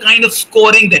you in the kind of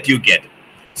scoring that you get.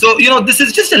 So, this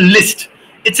is just a list.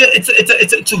 It's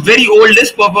a very old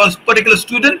list for a particular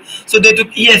student. So they took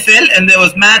EFL, and there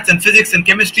was maths and physics and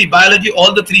chemistry, biology,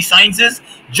 all the 3 sciences,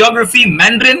 geography,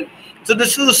 Mandarin. So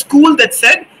this was a school that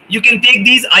said, you can take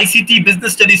these ICT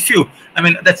business studies few. I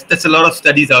mean, that's a lot of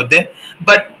studies out there.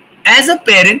 But as a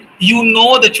parent,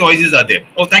 the choices are there.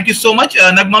 Oh, thank you so much.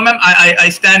 Naghma ma'am, I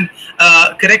stand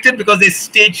corrected because there's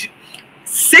stage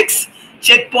 6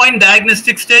 checkpoint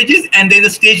diagnostic stages, and there's a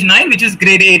stage 9, which is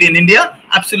grade 8 in India.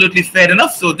 Absolutely fair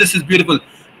enough. So this is beautiful.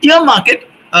 Earmark it.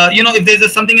 If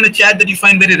there's something in the chat that you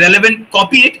find very relevant,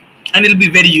 copy it, and it'll be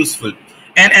very useful.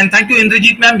 And thank you,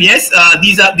 Indrajit ma'am. Yes,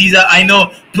 these are I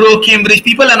know pro Cambridge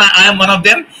people, and I am one of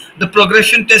them. The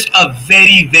progression tests are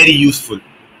very, very useful,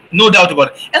 no doubt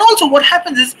about it. And also, what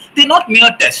happens is they're not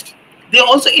mere tests. They're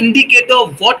also indicator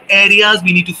of what areas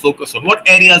we need to focus on, what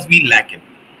areas we lack in.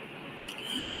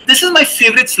 This is my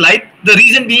favorite slide. The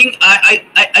reason being,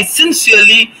 I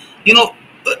sincerely,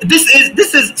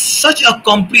 this is such a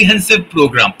comprehensive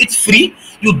program. It's free.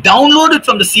 You download it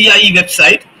from the CIE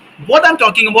website. What I'm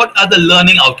talking about are the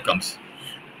learning outcomes.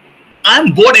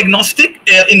 I'm board agnostic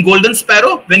in Golden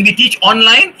Sparrow. When we teach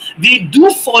online, we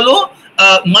do follow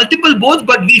multiple boards,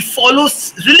 but we follow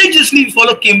religiously. We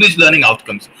follow Cambridge learning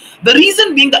outcomes. The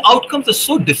reason being, the outcomes are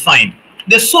so defined.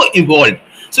 They're so evolved.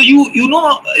 So you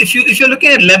know, if you're looking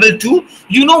at level 2,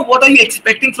 you know what are you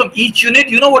expecting from each unit.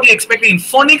 You know what you're expecting in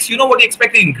phonics. You know what you're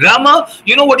expecting in grammar.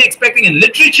 You know what you're expecting in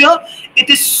literature. It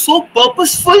is so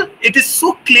purposeful. It is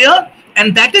so clear.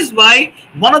 And that is why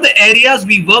one of the areas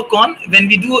we work on when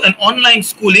we do an online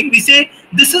schooling, we say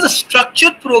this is a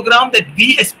structured program that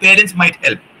we as parents might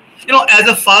help. As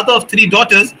a father of 3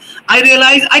 daughters, I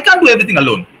realized I can't do everything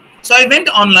alone. So I went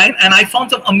online and I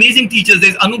found some amazing teachers.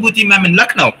 There's Anubhuti ma'am in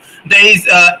Lucknow. There is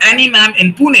Annie ma'am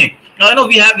in Pune.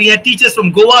 We had teachers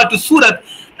from Goa to Surat.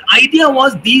 The idea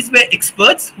was these were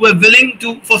experts who were willing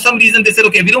to, for some reason, they said,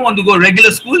 okay, we don't want to go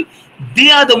regular school. They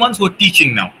are the ones who are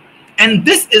teaching now. And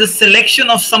this is a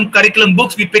selection of some curriculum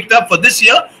books we picked up for this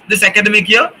year, this academic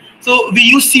year. So we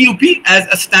use CUP as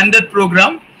a standard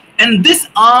program. And these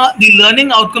are the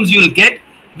learning outcomes you will get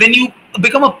when you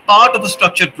become a part of a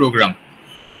structured program.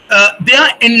 They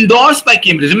are endorsed by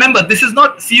Cambridge. Remember, this is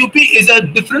not, CUP is a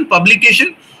different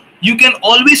publication. You can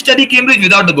always study Cambridge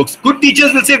without the books. Good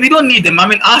teachers will say, we don't need them. I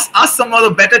mean, ask some of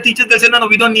the better teachers, they'll say, no,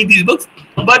 we don't need these books.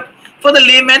 But for the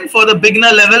layman, for the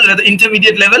beginner level, or the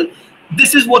intermediate level,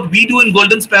 this is what we do in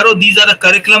Golden Sparrow. These are the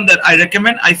curriculum that I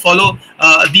recommend. I follow.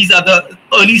 These are the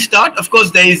early start. Of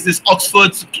course, there is this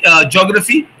Oxford's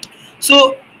geography.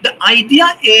 So the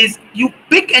idea is you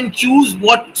pick and choose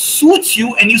what suits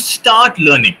you and you start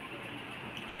learning.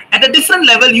 At a different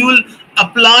level, you will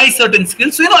apply certain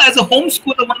skills. So, as a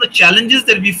homeschooler, one of the challenges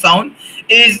that we found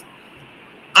is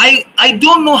I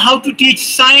don't know how to teach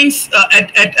science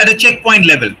at a checkpoint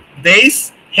level. There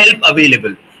is help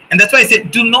available. And that's why I say,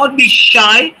 do not be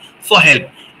shy for help.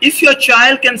 If your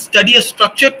child can study a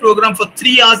structured program for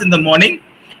 3 hours in the morning,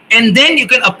 and then you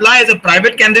can apply as a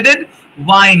private candidate,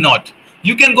 why not?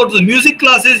 You can go to the music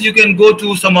classes, you can go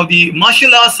to some of the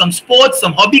martial arts, some sports,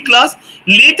 some hobby class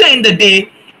later in the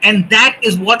day, and that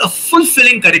is what a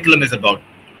fulfilling curriculum is about.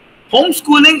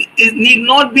 Homeschooling need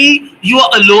not be you are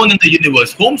alone in the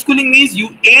universe. Homeschooling means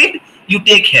you aid, you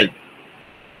take help.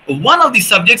 One of the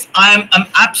subjects I'm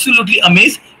absolutely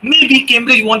amazed. Maybe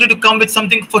Cambridge wanted to come with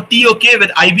something for TOK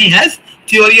that IB has,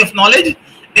 theory of knowledge,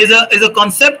 is a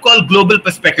concept called global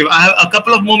perspective. I have a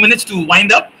couple of more minutes to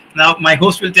wind up. Now my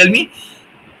host will tell me.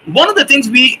 One of the things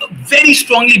we very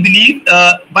strongly believe,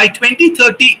 by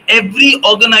 2030, every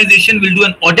organization will do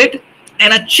an audit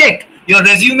and a check. Your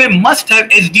resume must have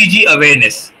SDG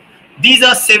awareness. These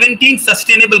are 17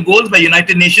 sustainable goals by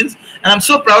United Nations, and I'm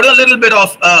so proud. A little bit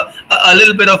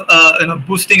of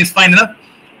boosting is fine enough.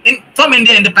 From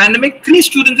India, in the pandemic, 3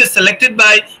 students were selected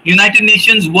by United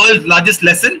Nations World's Largest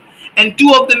Lesson, and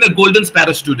 2 of them were Golden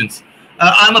Sparrow students.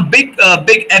 I'm a big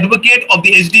advocate of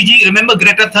the SDG. Remember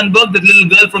Greta Thunberg, the little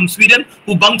girl from Sweden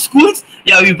who bunked schools?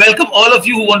 Yeah, we welcome all of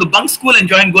you who want to bunk school and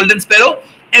join Golden Sparrow.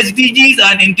 SDGs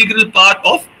are an integral part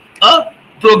of a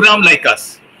program like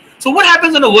us. So what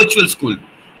happens in a virtual school?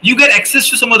 You get access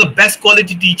to some of the best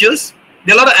quality teachers.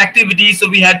 There are a lot of activities. So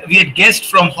we had guests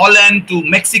from Holland to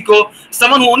Mexico,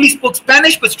 someone who only spoke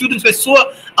Spanish, but students were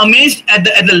so amazed at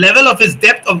the level of his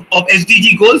depth of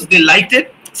SDG goals. They liked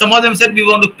it. Some of them said we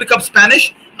want to pick up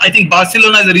Spanish. I think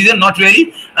Barcelona is the reason, not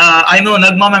really. I know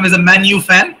Naghma ma'am is a Man U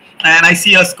fan, and I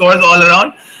see her scores all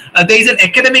around. There is an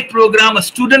academic program, a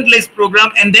student-led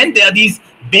program, and then there are these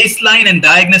baseline and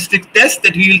diagnostic tests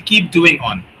that we will keep doing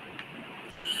on.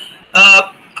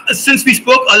 Since we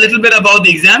spoke a little bit about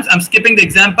the exams, I'm skipping the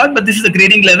exam part, but this is a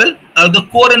grading level. The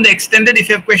core and the extended, if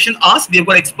you have questions, ask. We've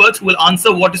got experts who will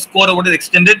answer what is core or what is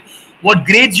extended. What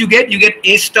grades you get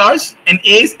A stars and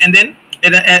A's, and then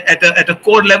at a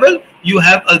core level, you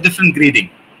have a different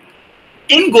grading.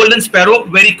 In Golden Sparrow,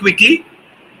 very quickly,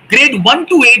 grade 1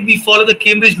 to 8, we follow the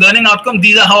Cambridge learning outcome.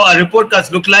 These are how our report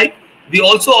cards look like. We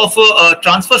also offer a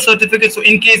transfer certificate. So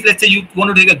in case, let's say you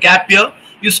want to take a gap year,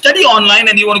 you study online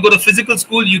and you want to go to physical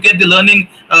school, you get the learning,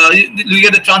 you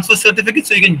get the transfer certificate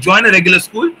so you can join a regular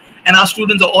school. And our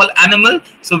students are all animal.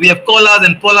 So we have koalas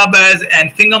and polar bears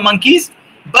and finger monkeys.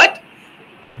 But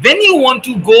when you want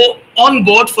to go on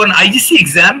board for an IGC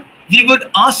exam, we would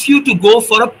ask you to go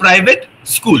for a private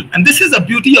school. And this is the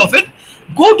beauty of it.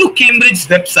 Go to Cambridge's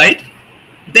website.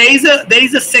 There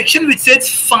is a section which says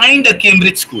find a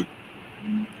Cambridge school.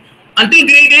 Until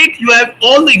grade 8, you have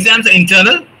all the exams are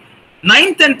internal.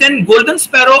 Ninth and 10, Golden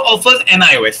Sparrow offers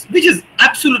NIOS, which is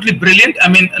absolutely brilliant. I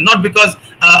mean, not because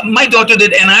my daughter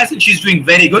did NIOS and she's doing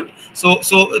very good. So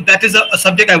that is a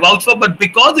subject I vouch for, but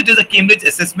because it is a Cambridge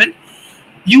assessment,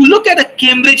 you look at a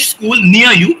Cambridge school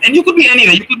near you, and you could be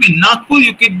anywhere. You could be in Nagpur,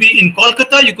 you could be in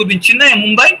Kolkata, you could be in Chennai and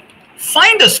Mumbai.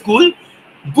 Find a school,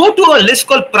 go to a list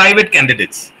called private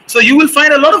candidates. So you will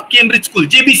find a lot of Cambridge schools,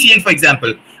 JBCN for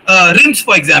example, RIMS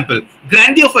for example,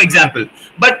 Grandier for example.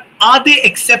 But are they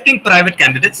accepting private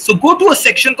candidates? So go to a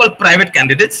section called private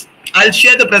candidates. I'll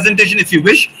share the presentation if you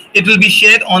wish. It will be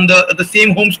shared on the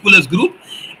same homeschoolers group.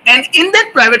 And in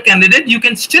that private candidate, you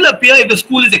can still appear if the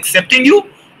school is accepting you.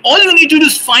 All you need to do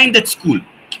is find that school.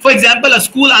 For example, a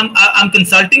school I'm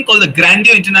consulting called the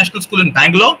Grandier International School in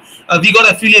Bangalore. We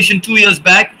got affiliation 2 years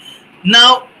back.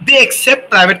 Now they accept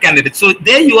private candidates. So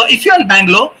there you are. If you're in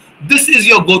Bangalore, this is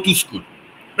your go-to school,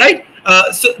 right?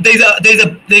 So there's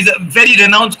a very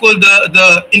renowned school,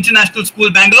 the International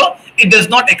School Bangalore. It does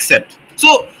not accept.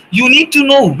 So you need to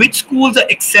know which schools are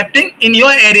accepting in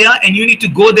your area, and you need to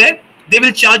go there. They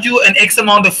will charge you an X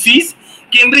amount of fees.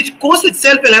 Cambridge course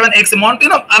itself will have an X amount.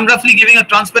 I'm roughly giving a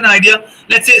transparent idea.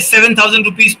 Let's say 7,000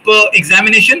 rupees per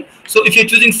examination. So if you're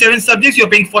choosing 7 subjects, you're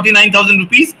paying 49,000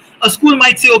 rupees. A school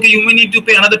might say, okay, you may need to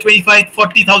pay another 25,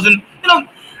 40,000.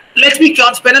 Let's be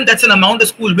transparent. That's an amount the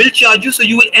school will charge you. So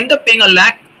you will end up paying 1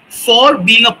 lakh for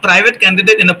being a private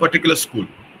candidate in a particular school.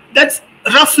 That's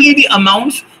roughly the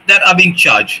amounts that are being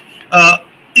charged.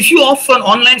 If you opt for an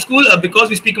online school, because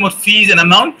we speak about fees and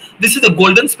amount, this is the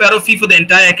Golden Sparrow fee for the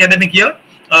entire academic year,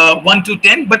 1 to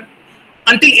 10. But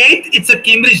until 8th, it's a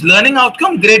Cambridge learning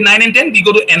outcome. Grade 9 and 10, we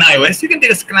go to NIOS. You can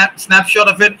take a snapshot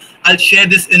of it. I'll share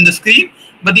this in the screen.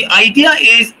 But the idea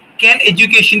is, can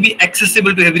education be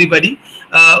accessible to everybody?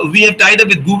 We have tied up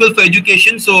with Google for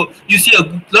Education. So you see a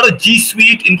lot of G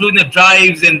Suite, including the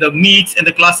drives and the meets and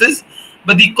the classes.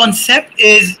 But the concept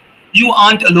is you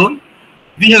aren't alone.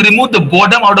 We have removed the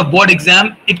boredom out of board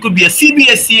exam. It could be a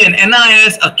CBSE, an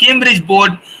NIS, a Cambridge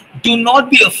board. Do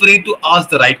not be afraid to ask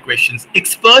the right questions.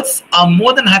 Experts are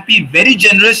more than happy, very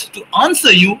generous to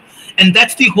answer you. And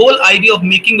that's the whole idea of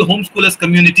making the homeschoolers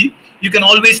community. You can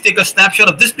always take a snapshot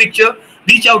of this picture,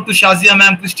 reach out to Shazia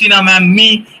ma'am, Christina ma'am,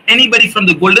 me, anybody from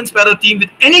the Golden Sparrow team with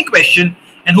any question,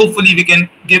 and hopefully we can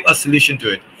give a solution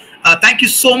to it. Thank you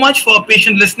so much for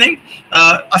patient listening.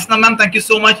 Asna ma'am, thank you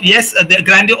so much. Yes, the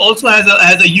Grandeur also has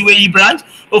a UAE branch.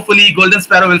 Hopefully Golden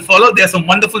Sparrow will follow. There are some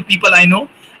wonderful people I know.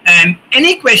 And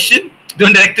any question,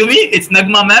 don't direct to me. It's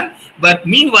Naghma ma'am. But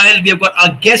meanwhile, we have got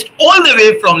our guest all the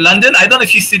way from London. I don't know if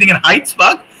she's sitting in Heights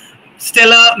Park.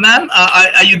 Stella ma'am,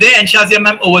 are you there? And Shazia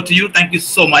ma'am, over to you. Thank you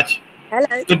so much.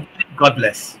 Hello. Good. God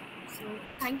bless. So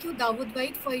thank you, Dawood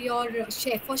Vaid, for your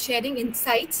for sharing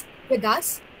insights with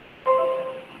us.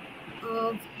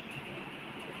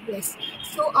 Yes.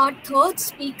 So our third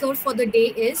speaker for the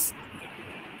day is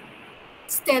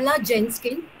Stella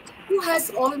Jenkins, who has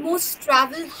almost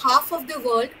traveled half of the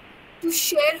world to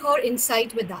share her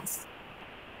insight with us.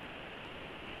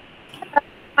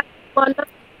 Wonderful to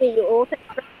see you all. Thank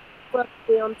you for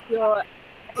working on your.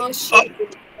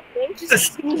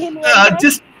 Can you hear me?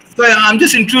 I'm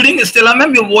just intruding. Stella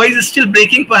ma'am, your voice is still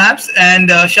breaking perhaps. And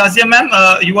Shazia ma'am,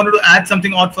 you wanted to add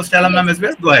something odd for Stella ma'am as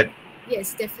well? Go ahead.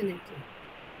 Yes, definitely.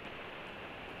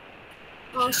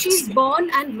 She's born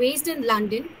and raised in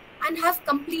London and have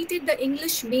completed the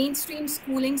English mainstream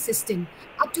schooling system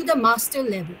up to the master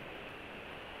level.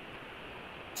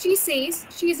 She says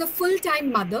she is a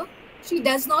full-time mother. She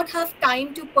does not have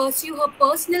time to pursue her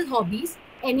personal hobbies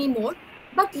anymore,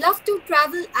 but love to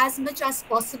travel as much as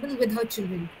possible with her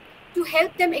children to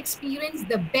help them experience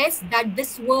the best that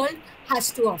this world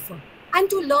has to offer and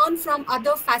to learn from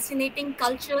other fascinating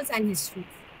cultures and histories.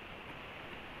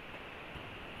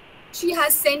 She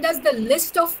has sent us the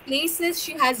list of places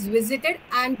she has visited,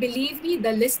 and believe me,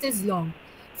 the list is long.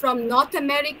 From North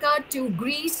America to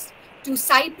Greece, to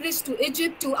Cyprus, to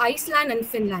Egypt, to Iceland and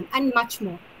Finland, and much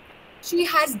more. She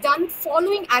has done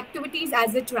following activities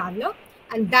as a traveler,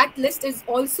 and that list is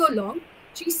also long.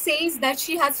 She says that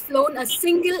she has flown a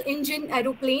single-engine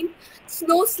aeroplane,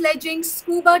 snow sledging,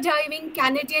 scuba diving,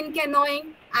 Canadian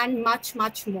canoeing, and much,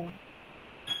 much more.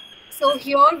 So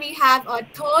here we have our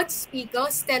third speaker,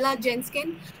 Stella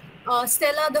Jenkins.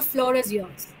 Stella, the floor is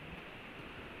yours.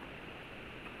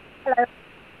 Hello.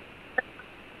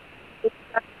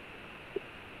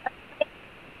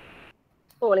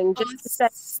 Calling just to say.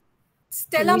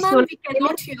 Stella ma'am, we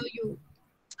cannot hear you.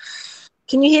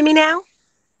 Can you hear me now?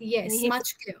 Yes,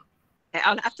 much clear.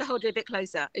 I'll have to hold you a bit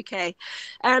closer. Okay.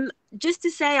 Just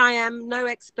to say, I am no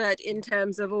expert in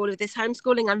terms of all of this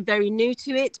homeschooling. I'm very new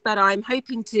to it, but I'm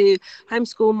hoping to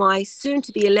homeschool my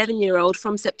soon-to-be 11-year-old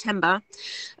from September.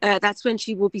 That's when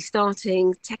she will be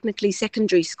starting technically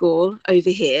secondary school over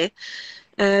here.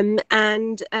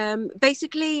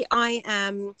 Basically, I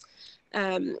am...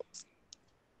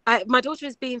 my daughter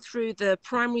has been through the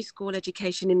primary school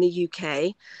education in the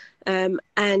UK,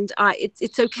 and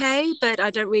it's okay, but I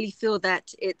don't really feel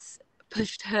that it's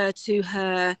pushed her to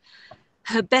her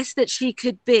best that she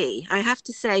could be. I have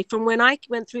to say, from when I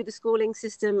went through the schooling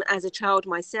system as a child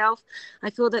myself, I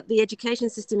feel that the education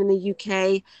system in the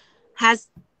UK has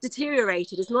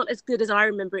deteriorated. It's not as good as I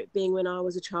remember it being when I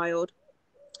was a child.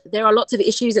 There are lots of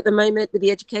issues at the moment with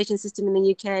the education system in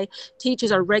the UK.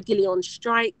 Teachers are regularly on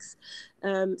strikes.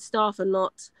 Staff are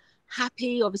not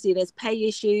happy. Obviously, there's pay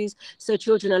issues, so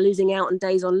children are losing out on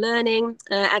days on learning.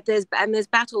 And there's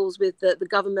battles with the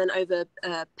government over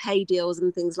pay deals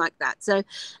and things like that. So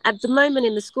at the moment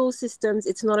in the school systems,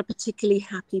 it's not a particularly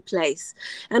happy place.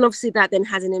 And obviously that then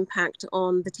has an impact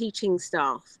on the teaching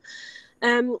staff.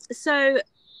 So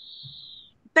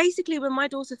basically, when my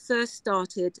daughter first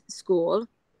started school,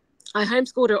 I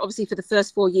homeschooled her obviously for the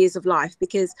first 4 years of life,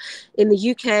 because in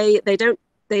the UK they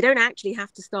don't actually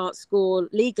have to start school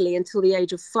legally until the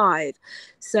age of 5.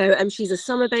 So she's a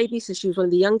summer baby, so she was one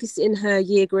of the youngest in her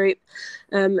year group.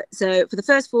 So for the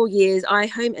first 4 years, I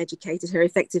home educated her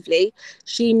effectively.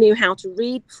 She knew how to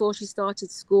read before she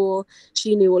started school.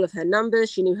 She knew all of her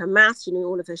numbers. She knew her maths. She knew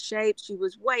all of her shapes. She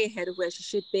was way ahead of where she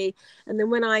should be. And then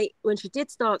when she did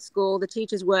start school, the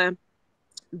teachers were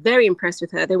very impressed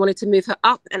with her. They wanted to move her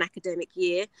up an academic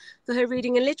year for her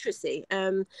reading and literacy,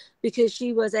 because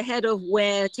she was ahead of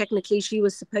where technically she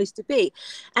was supposed to be.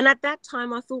 And at that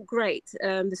time, I thought, great,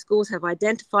 the schools have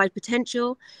identified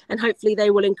potential, and hopefully they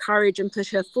will encourage and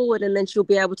push her forward, and then she'll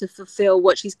be able to fulfill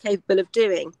what she's capable of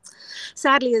doing.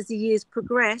 Sadly, as the years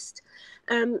progressed,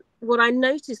 what I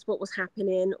noticed what was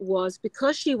happening was,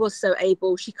 because she was so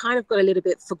able, she kind of got a little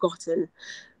bit forgotten.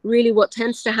 Really what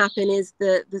tends to happen is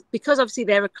because obviously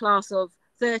they're a class of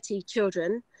 30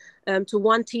 children to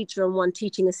one teacher and one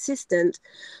teaching assistant,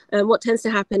 what tends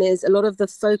to happen is a lot of the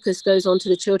focus goes on to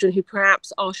the children who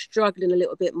perhaps are struggling a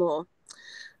little bit more.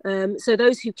 So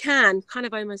those who can kind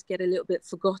of almost get a little bit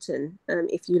forgotten,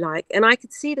 if you like. And I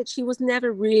could see that she was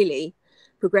never really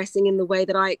progressing in the way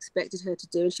that I expected her to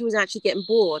do. And she was actually getting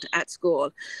bored at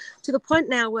school, to the point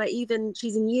now where even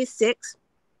she's in year 6,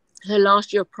 her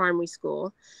last year of primary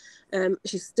school.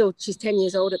 She's 10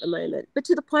 years old at the moment, but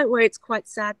to the point where it's quite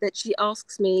sad that she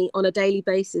asks me on a daily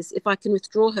basis if I can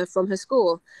withdraw her from her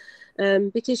school,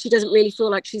 because she doesn't really feel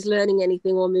like she's learning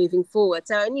anything or moving forward.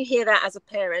 So when you hear that as a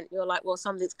parent, you're like, well,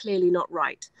 something's clearly not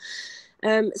right.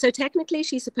 So technically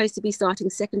she's supposed to be starting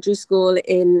secondary school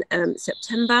in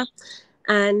September,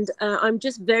 and I'm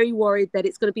just very worried that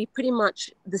it's going to be pretty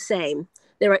much the same.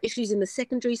 There are issues in the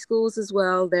secondary schools as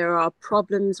well. There are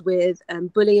problems with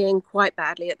bullying quite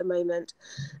badly at the moment.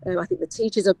 I think the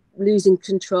teachers are losing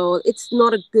control. It's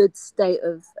not a good state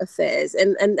of affairs.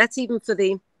 And that's even for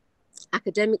the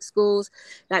academic schools,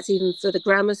 that's even for the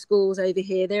grammar schools over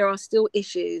here. There are still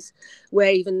issues where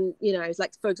even, it's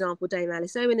like, for example, Dame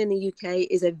Alice Owen in the UK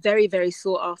is a very, very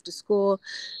sought after school.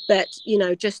 But,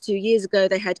 just 2 years ago,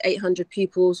 they had 800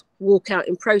 pupils walk out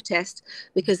in protest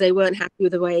because they weren't happy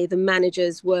with the way the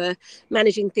managers were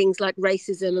managing things like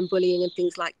racism and bullying and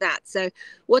things like that. So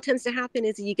what tends to happen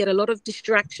is you get a lot of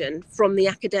distraction from the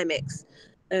academics,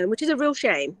 which is a real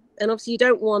shame. And obviously you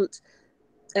don't want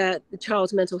the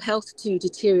child's mental health to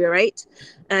deteriorate,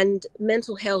 and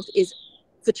mental health is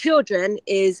for children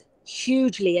is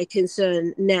hugely a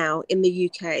concern now in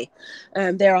the UK.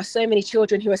 There are so many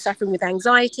children who are suffering with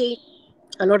anxiety.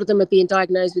 A lot of them are being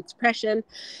diagnosed with depression,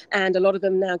 and a lot of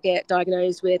them now get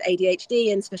diagnosed with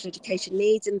ADHD and special education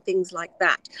needs and things like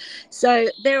that. So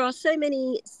there are so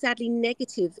many sadly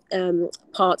negative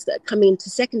parts that come into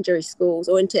secondary schools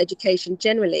or into education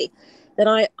generally, that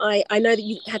I know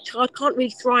that a child can't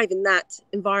really thrive in that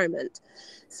environment.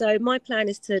 So my plan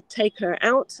is to take her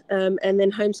out and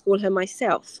then homeschool her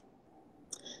myself.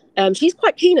 She's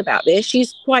quite keen about this.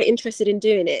 She's quite interested in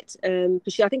doing it,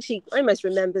 because I think she almost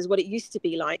remembers what it used to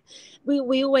be like.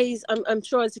 We always, I'm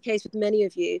sure it's the case with many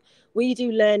of you, we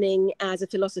do learning as a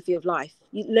philosophy of life.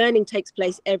 Learning takes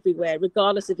place everywhere,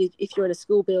 regardless of if you're in a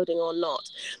school building or not.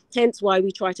 Hence why we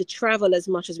try to travel as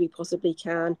much as we possibly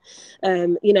can.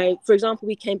 For example,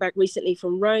 we came back recently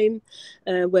from Rome,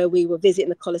 where we were visiting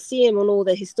the Colosseum and all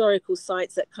the historical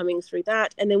sites that coming through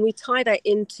that. And then we tie that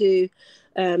into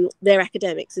their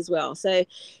academics as well. So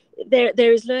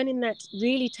there is learning that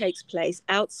really takes place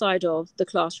outside of the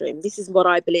classroom. This is what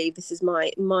I believe. This is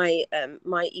my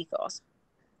ethos.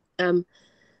 Is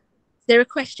there a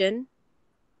question?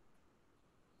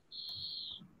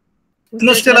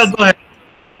 No, Stella, go ahead.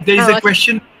 There is a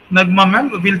question, Naghma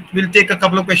ma'am. We'll take a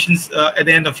couple of questions at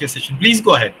the end of your session. Please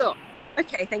go ahead. Sure.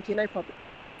 Okay, thank you. No problem.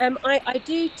 I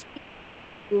do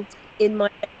teach in my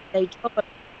day job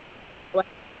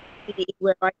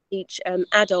where I teach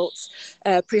adults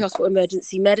pre-hospital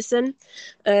emergency medicine.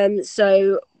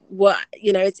 So what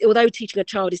it's, although teaching a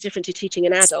child is different to teaching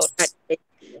an adult. Actually,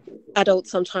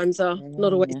 adults sometimes are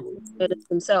not always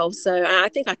themselves. So I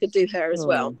think I could do her as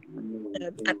well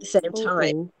at the same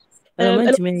time.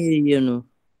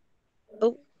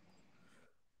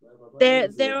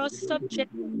 There are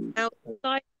subjects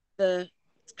outside the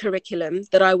curriculum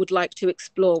that I would like to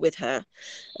explore with her.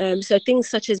 So things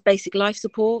such as basic life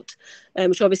support,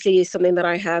 which obviously is something that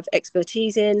I have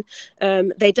expertise in.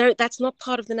 That's not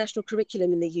part of the national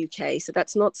curriculum in the UK. So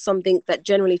that's not something that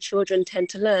generally children tend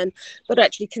to learn, but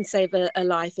actually can save a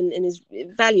life and is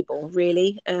valuable,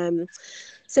 really.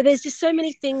 So there's just so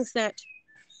many things that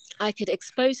I could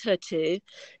expose her to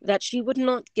that she would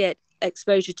not get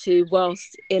exposure to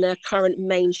whilst in a current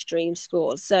mainstream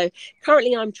school. So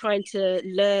currently I'm trying to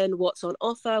learn what's on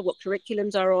offer, what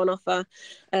curriculums are on offer,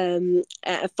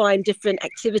 find different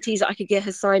activities that I could get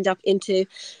her signed up into.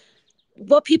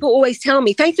 What people always tell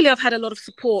me, thankfully I've had a lot of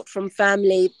support from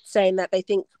family saying that they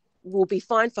think will be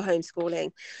fine for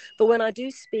homeschooling. But when I do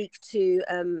speak to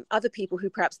other people who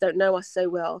perhaps don't know us so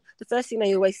well, the first thing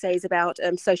they always say is about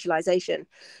socialization.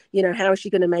 How is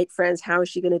she going to make friends? How is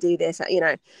she going to do this?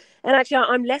 And actually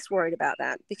I'm less worried about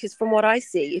that, because from what I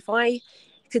see, if I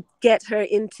could get her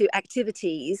into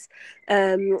activities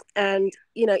and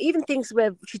even things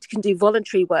where she can do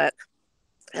voluntary work,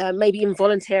 maybe in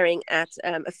volunteering at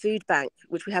a food bank,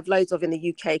 which we have loads of in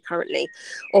the UK currently,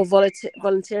 or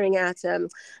volunteering at a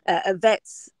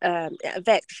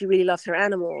vet. She really loves her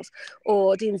animals,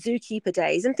 or doing zookeeper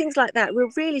days and things like that.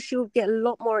 She will get a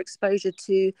lot more exposure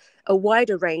to a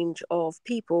wider range of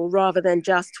people rather than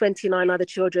just 29 other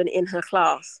children in her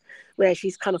class, where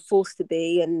she's kind of forced to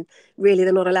be, and really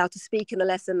they're not allowed to speak in the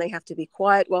lesson. They have to be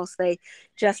quiet whilst they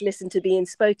just listen to being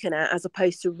spoken at, as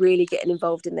opposed to really getting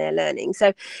involved in their learning.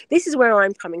 So this is where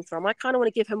I'm coming from. I kind of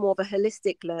want to give her more of a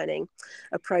holistic learning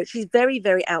approach. She's very,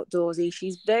 very outdoorsy.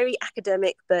 She's very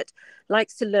academic, but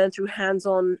likes to learn through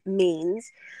hands-on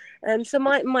means. So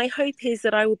my hope is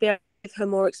that I will be able to give her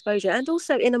more exposure, and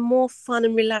also in a more fun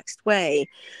and relaxed way.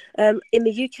 In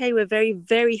the UK, we're very,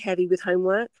 very heavy with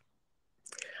homework.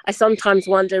 I sometimes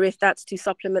wonder if that's to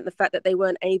supplement the fact that they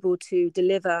weren't able to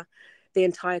deliver the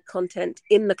entire content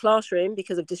in the classroom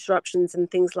because of disruptions and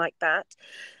things like that.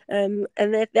 And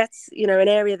that's, an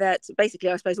area that basically,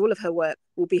 I suppose all of her work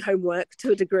will be homework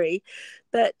to a degree,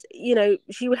 but,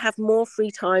 she would have more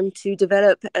free time to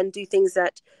develop and do things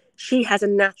that she has a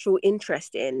natural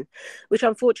interest in, which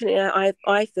unfortunately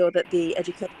I feel that the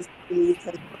education system in the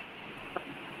UK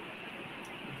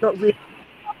not really.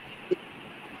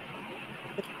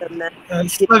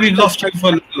 We've lost you for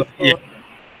a little. Yeah.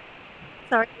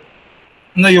 Sorry.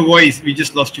 No, your voice. We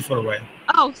just lost you for a while.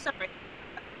 Oh, sorry.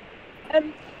 I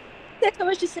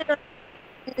was just saying.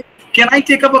 Can I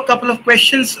take up a couple of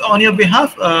questions on your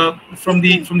behalf from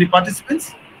the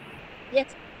participants?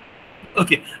 Yes.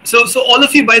 Okay, so all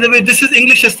of you, by the way, this is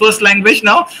English as first language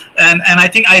now, and I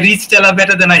think I read Stella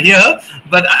better than I hear her,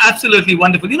 but absolutely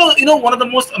wonderful. One of the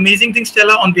most amazing things,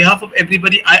 Stella, on behalf of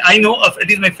everybody I know of, at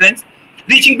least my friends,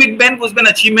 reaching Big Ben was an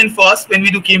achievement for us when we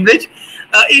do Cambridge.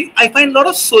 I find a lot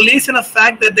of solace in the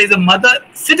fact that there's a mother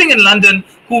sitting in London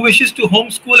who wishes to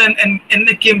homeschool,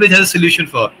 and Cambridge has a solution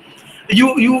for her.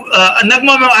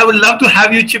 Naghma, I would love to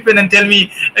have you chip in and tell me,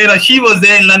 she was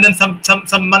there in London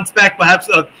some months back, perhaps.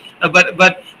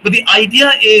 But the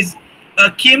idea is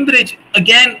Cambridge,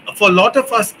 again, for a lot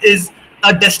of us, is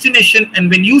a destination. And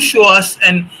when you show us,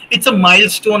 and it's a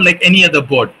milestone like any other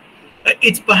board,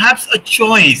 it's perhaps a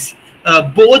choice.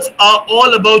 Boards are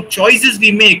all about choices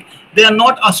we make. They are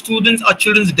not our students, our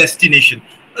children's destination.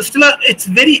 Still, it's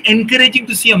very encouraging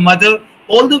to see a mother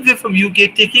all the way from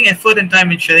UK taking effort and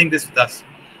time in sharing this with us.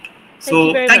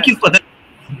 So thank you for that.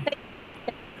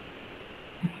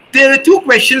 There are two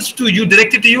questions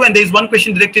directed to you, and there is one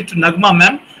question directed to Naghma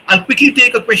ma'am. I'll quickly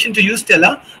take a question to you,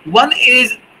 Stella. One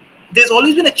is, there's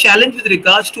always been a challenge with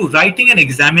regards to writing an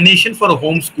examination for a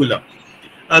homeschooler.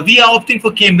 We are opting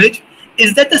for Cambridge.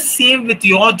 Is that the same with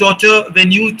your daughter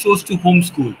when you chose to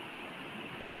homeschool?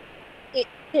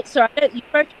 Sorry, you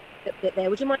broke a bit there.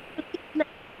 Would you mind?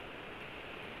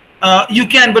 You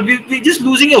can, but we're just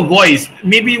losing your voice.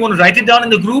 Maybe you want to write it down in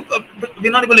the group.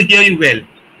 we're not able to hear you well.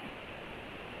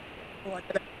 Oh, I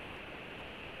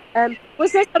don't know.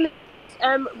 Was there something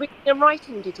reading and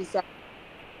writing? Did you say?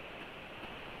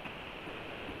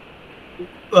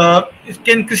 Uh,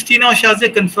 can Christina or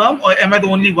Shazia confirm, or am I the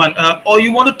only one? Or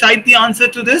you want to type the answer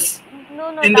to this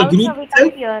No, no, in the Dawood group sir, we itself?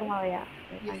 can't hear her. Yeah,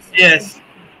 we can't Yes, hear her. Yes.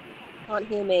 can't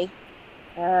hear me.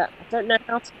 I don't know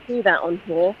how to do that on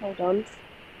here. Hold on.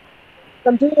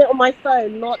 I'm doing it on my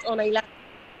phone, not on a laptop.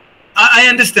 I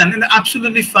understand, and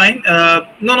absolutely fine. No,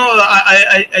 no,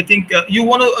 I think you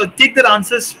want to take that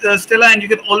answer, Stella, and you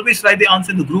can always write the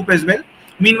answer in the group as well.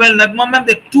 Meanwhile, Naghma ma'am,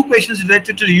 there are two questions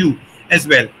related to you as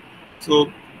well.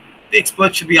 So the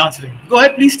expert should be answering. Go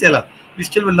ahead, please, Stella. We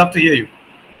still would love to hear you.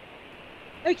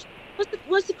 Okay.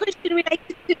 Was the question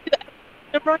related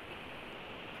to writing?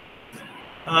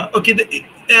 Okay,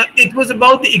 it was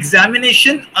about the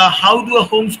examination. How do a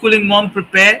homeschooling mom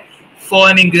prepare for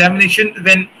an examination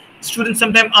when students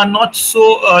sometimes are not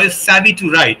so savvy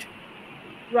to write?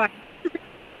 Right.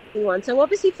 One. So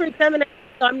obviously for examinations,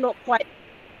 I'm not quite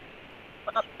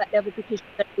up to that level because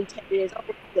she's only 10 years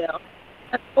old still.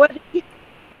 However, she has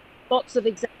lots of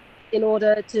exams in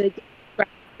order to get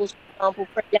grades, for example,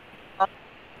 for A-level.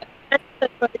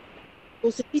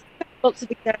 So she's had lots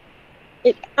of exams.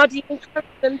 How do you encourage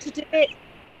them to do it?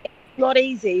 It's not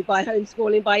easy by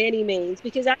homeschooling by any means,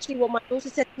 because actually what my daughter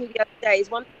said to me the other day is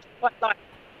one thing she quite likes.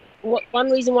 One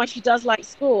reason why she does like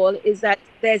school is that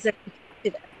there's a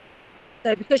competitive element.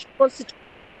 So because she wants to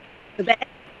the best,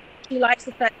 she likes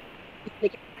the fact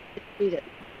that she's a student.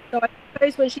 So I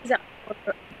suppose when she's at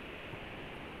home,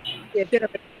 a bit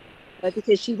of a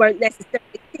because she won't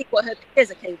necessarily see what her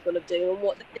peers are capable of doing and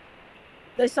what they do.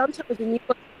 So sometimes when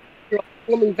you're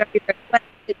performing very, very well,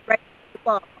 it raises the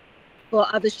bar for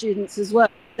other students as well.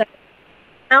 So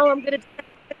now I'm going to do that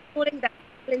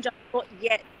challenge. I'm not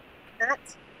yet at.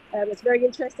 It's very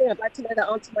interesting. I'd like to know that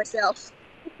answer myself.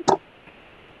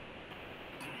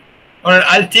 All right,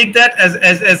 I'll take that as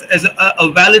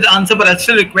a valid answer, but I'll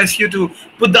still request you to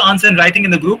put the answer in writing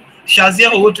in the group.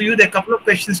 Shazia, over to you. There are a couple of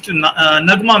questions to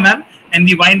Naghma ma'am, and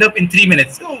we wind up in 3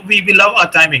 minutes. So we love our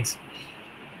timings.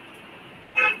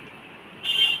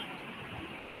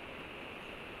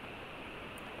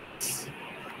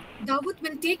 Dawood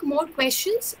will take more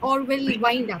questions or will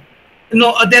wind up.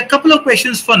 No, there are a couple of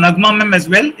questions for Naghma ma'am as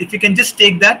well. If you can just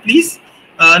take that, please.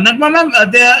 Naghma ma'am,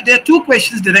 there are two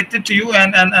questions directed to you,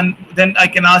 and then I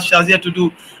can ask Shazia to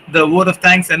do the word of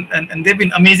thanks, and they've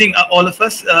been amazing, all of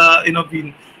us.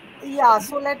 Been. Yeah,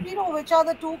 so let me know which are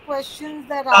the two questions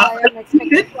that I'll I am read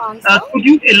expected it. to answer. Could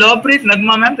you elaborate,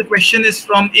 Naghma ma'am? The question is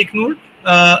from Iknur.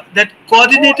 That Oh,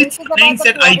 coordinated it is about science the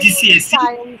at coordinated IGCSE.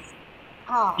 science.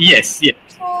 Ah. Yes, yes,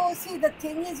 So, see, the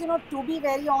thing is, to be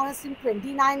very honest, in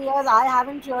 29 years, I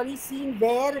haven't really seen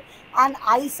where an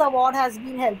ICE award has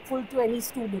been helpful to any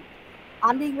student.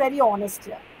 I'm being very honest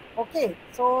here. Okay,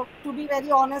 so to be very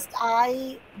honest,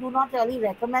 I do not really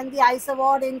recommend the ICE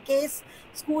award. In case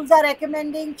schools are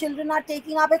recommending, children are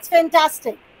taking up, it's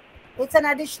fantastic. It's an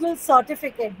additional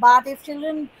certificate. But if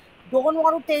children don't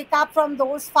want to take up from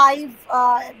those five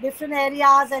different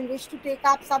areas and wish to take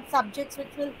up some subjects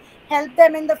which will help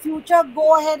them in the future,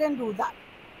 go ahead and do that.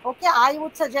 Okay, I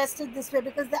would suggest it this way,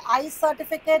 because the ICE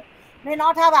certificate may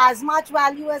not have as much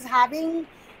value as having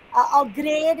a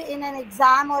grade in an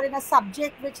exam or in a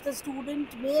subject which the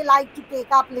student may like to take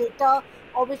up later,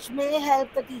 or which may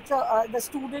help the teacher, the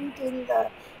student in the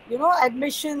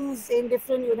admissions in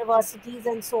different universities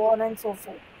and so on and so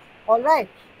forth. All right.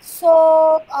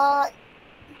 So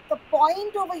the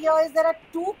point over here is there are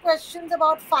two questions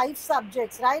about five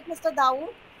subjects, right, Mr.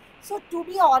 Dawood? So to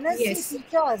be honest, see, Yes.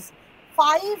 teachers,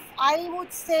 five I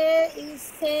would say is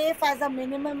safe as a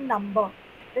minimum number,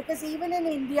 because even in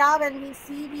India, when we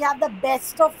see, we have the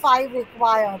best of five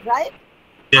required, right?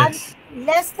 And yes.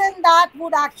 less than that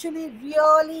would actually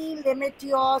really limit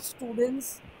your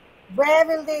students. Where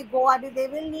will they go? I mean, they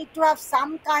will need to have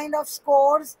some kind of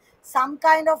scores, some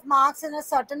kind of marks in a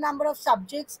certain number of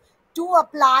subjects to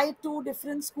apply to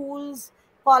different schools,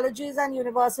 colleges, and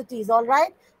universities. All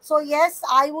right. So, yes,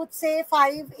 I would say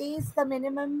five is the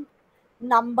minimum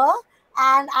number.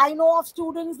 And I know of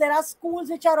students, there are schools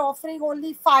which are offering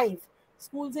only five,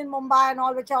 schools in Mumbai and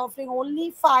all, which are offering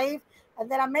only five. And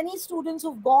there are many students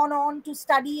who've gone on to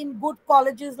study in good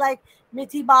colleges like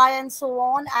Mithibai and so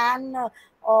on. And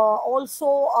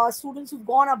also students who've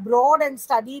gone abroad and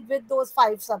studied with those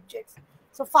five subjects.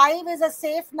 So five is a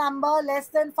safe number. Less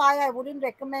than five, I wouldn't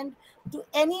recommend to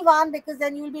anyone, because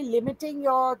then you'll be limiting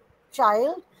your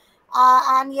child.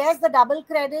 And yes, the double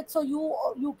credit. So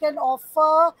you can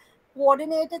offer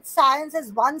coordinated science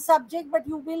as one subject, but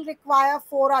you will require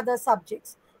four other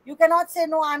subjects. You cannot say,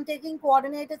 no, I'm taking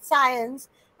coordinated science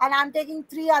and I'm taking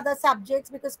 3 other subjects,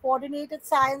 because coordinated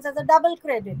science has a double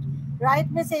credit, right,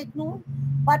 Miss Eknoor?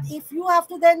 But if you have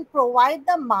to then provide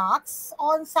the marks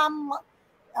on some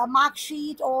mark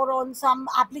sheet or on some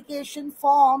application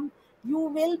form, you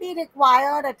will be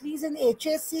required, at least in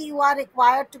HSC, you are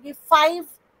required to give 5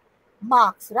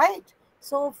 marks, right?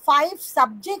 So 5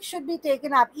 subjects should be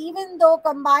taken up. Even though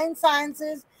combined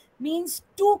sciences means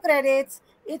 2 credits,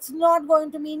 it's not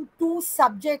going to mean 2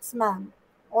 subjects, ma'am.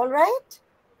 All right.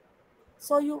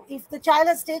 So if the child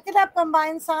has taken up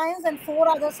combined science, and 4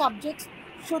 other subjects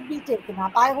should be taken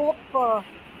up. I hope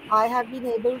I have been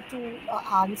able to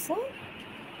answer.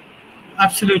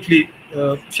 Absolutely.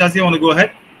 Shazia, want to go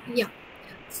ahead? Yeah.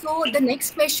 So the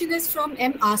next question is from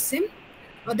M. Asim.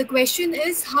 The question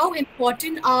is, how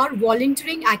important are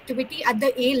volunteering activity at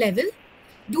the A level?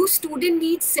 Do students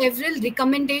need several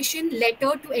recommendation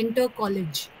letter to enter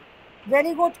college?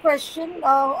 Very good question.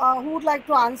 Who would like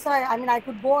to answer? I mean, I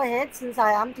could go ahead since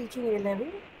I am teaching A level.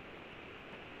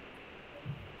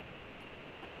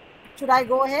 Should I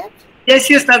go ahead? Yes,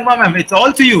 yes, Naghma ma'am. It's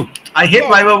all to you. I hate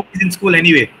Yes. Viva voice in school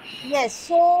anyway. Yes,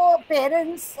 so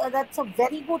parents, that's a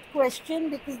very good question,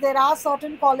 because there are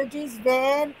certain colleges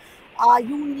where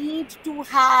you need to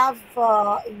have,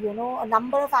 a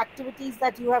number of activities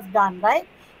that you have done, right?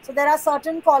 So there are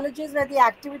certain colleges where the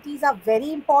activities are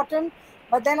very important,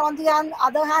 but then on the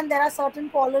other hand, there are certain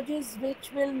colleges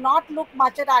which will not look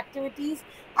much at activities,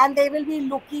 and they will be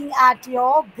looking at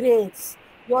your grades,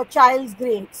 your child's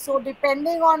grades. So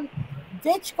depending on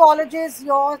which colleges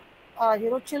your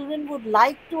children would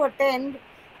like to attend,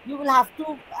 you will have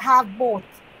to have both.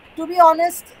 To be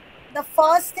honest, the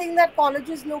first thing that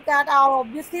colleges look at are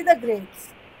obviously the grades.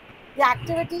 The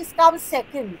activities come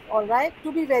second, all right,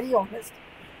 to be very honest.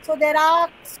 So there are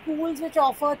schools which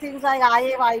offer things like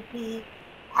IAYP,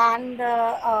 and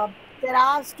there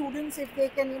are students, if they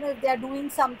can, if they are doing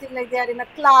something like they are in a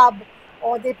club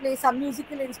or they play some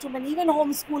musical instrument, even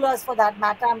homeschoolers for that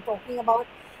matter, I'm talking about,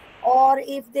 or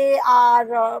if they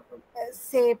are,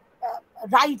 say,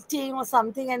 writing or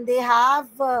something, and they have,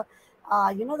 the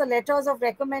letters of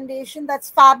recommendation, that's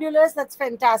fabulous, that's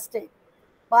fantastic.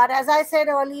 But as I said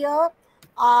earlier,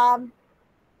 um,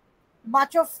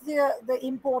 much of the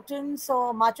importance,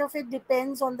 or much of it,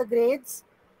 depends on the grades.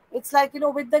 It's like,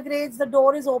 with the grades, the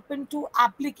door is open to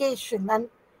application and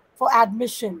for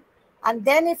admission. And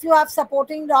then if you have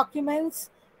supporting documents,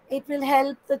 it will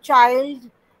help the child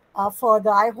further.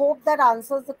 I hope that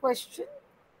answers the question.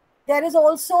 There is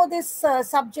also this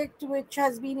subject which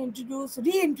has been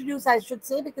reintroduced, I should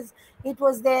say, because it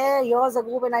was there years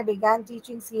ago when I began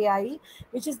teaching CAIE,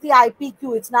 which is the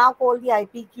IPQ. It's now called the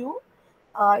IPQ.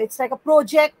 It's like a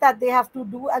project that they have to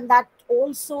do, and that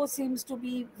also seems to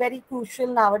be very crucial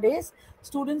nowadays.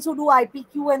 Students who do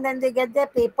IPQ and then they get their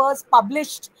papers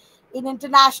published in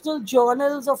international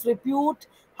journals of repute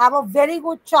have a very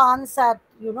good chance at,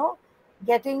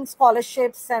 getting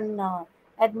scholarships and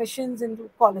admissions into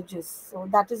colleges. So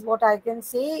that is what I can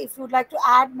say. If you'd like to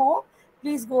add more,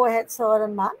 please go ahead, sir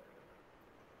and ma'am.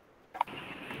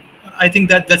 I think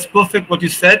that's perfect what you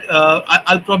said.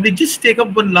 I'll probably just take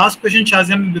up one last question,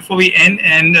 Shazam, before we end,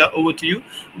 and over to you.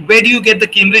 Where do you get the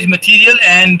Cambridge material,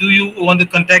 and do you want to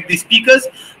contact the speakers?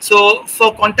 So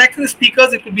for contacting the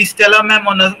speakers, it could be Stella ma'am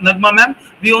or Naghma ma'am.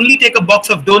 We only take a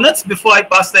box of donuts before I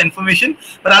pass the information,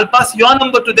 but I'll pass your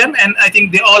number to them, and I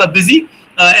think they all are busy.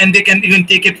 And they can even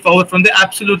take it forward from there.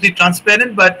 Absolutely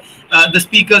transparent, but the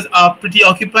speakers are pretty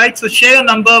occupied. So share your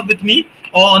number with me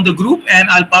or on the group, and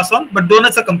I'll pass on. But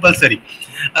donuts are compulsory.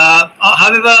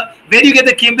 However, where do you get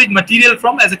the Cambridge material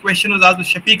from? As a question was asked with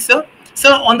Shafiq sir.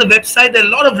 Sir, on the website, there are a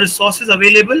lot of resources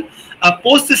available.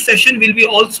 Post this session, we'll be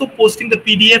also posting the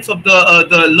PDFs of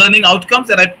the learning outcomes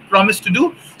that I promised to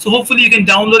do. So hopefully you can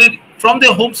download it from the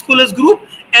homeschoolers group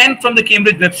and from the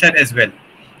Cambridge website as well.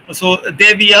 So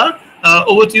there we are.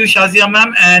 Over to you, Shazia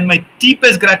ma'am, and my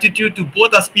deepest gratitude to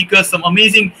both our speakers, some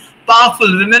amazing, powerful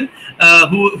women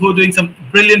who are doing some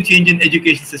brilliant change in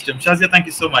education system. Shazia, thank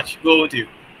you so much. Go over to you.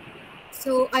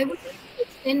 So I would like to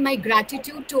extend my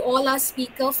gratitude to all our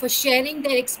speakers for sharing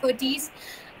their expertise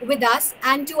with us,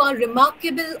 and to our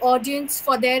remarkable audience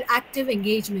for their active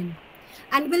engagement.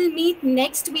 And we'll meet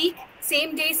next week,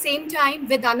 same day, same time,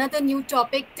 with another new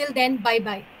topic. Till then,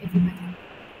 bye-bye, everybody.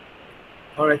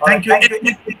 All right. Thank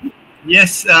you.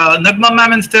 Yes, Naghma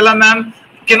ma'am and Stella ma'am,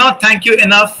 cannot thank you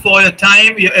enough for your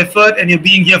time, your effort, and your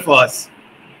being here for us.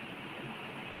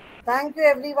 Thank you,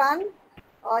 everyone.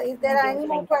 If there are any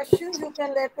more questions, you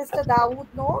can let Mr. Dawood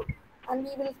know, and we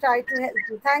will try to help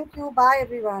you. Thank you. Bye,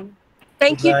 everyone.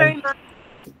 Thank you very much.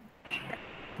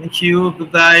 Thank you.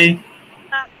 Goodbye.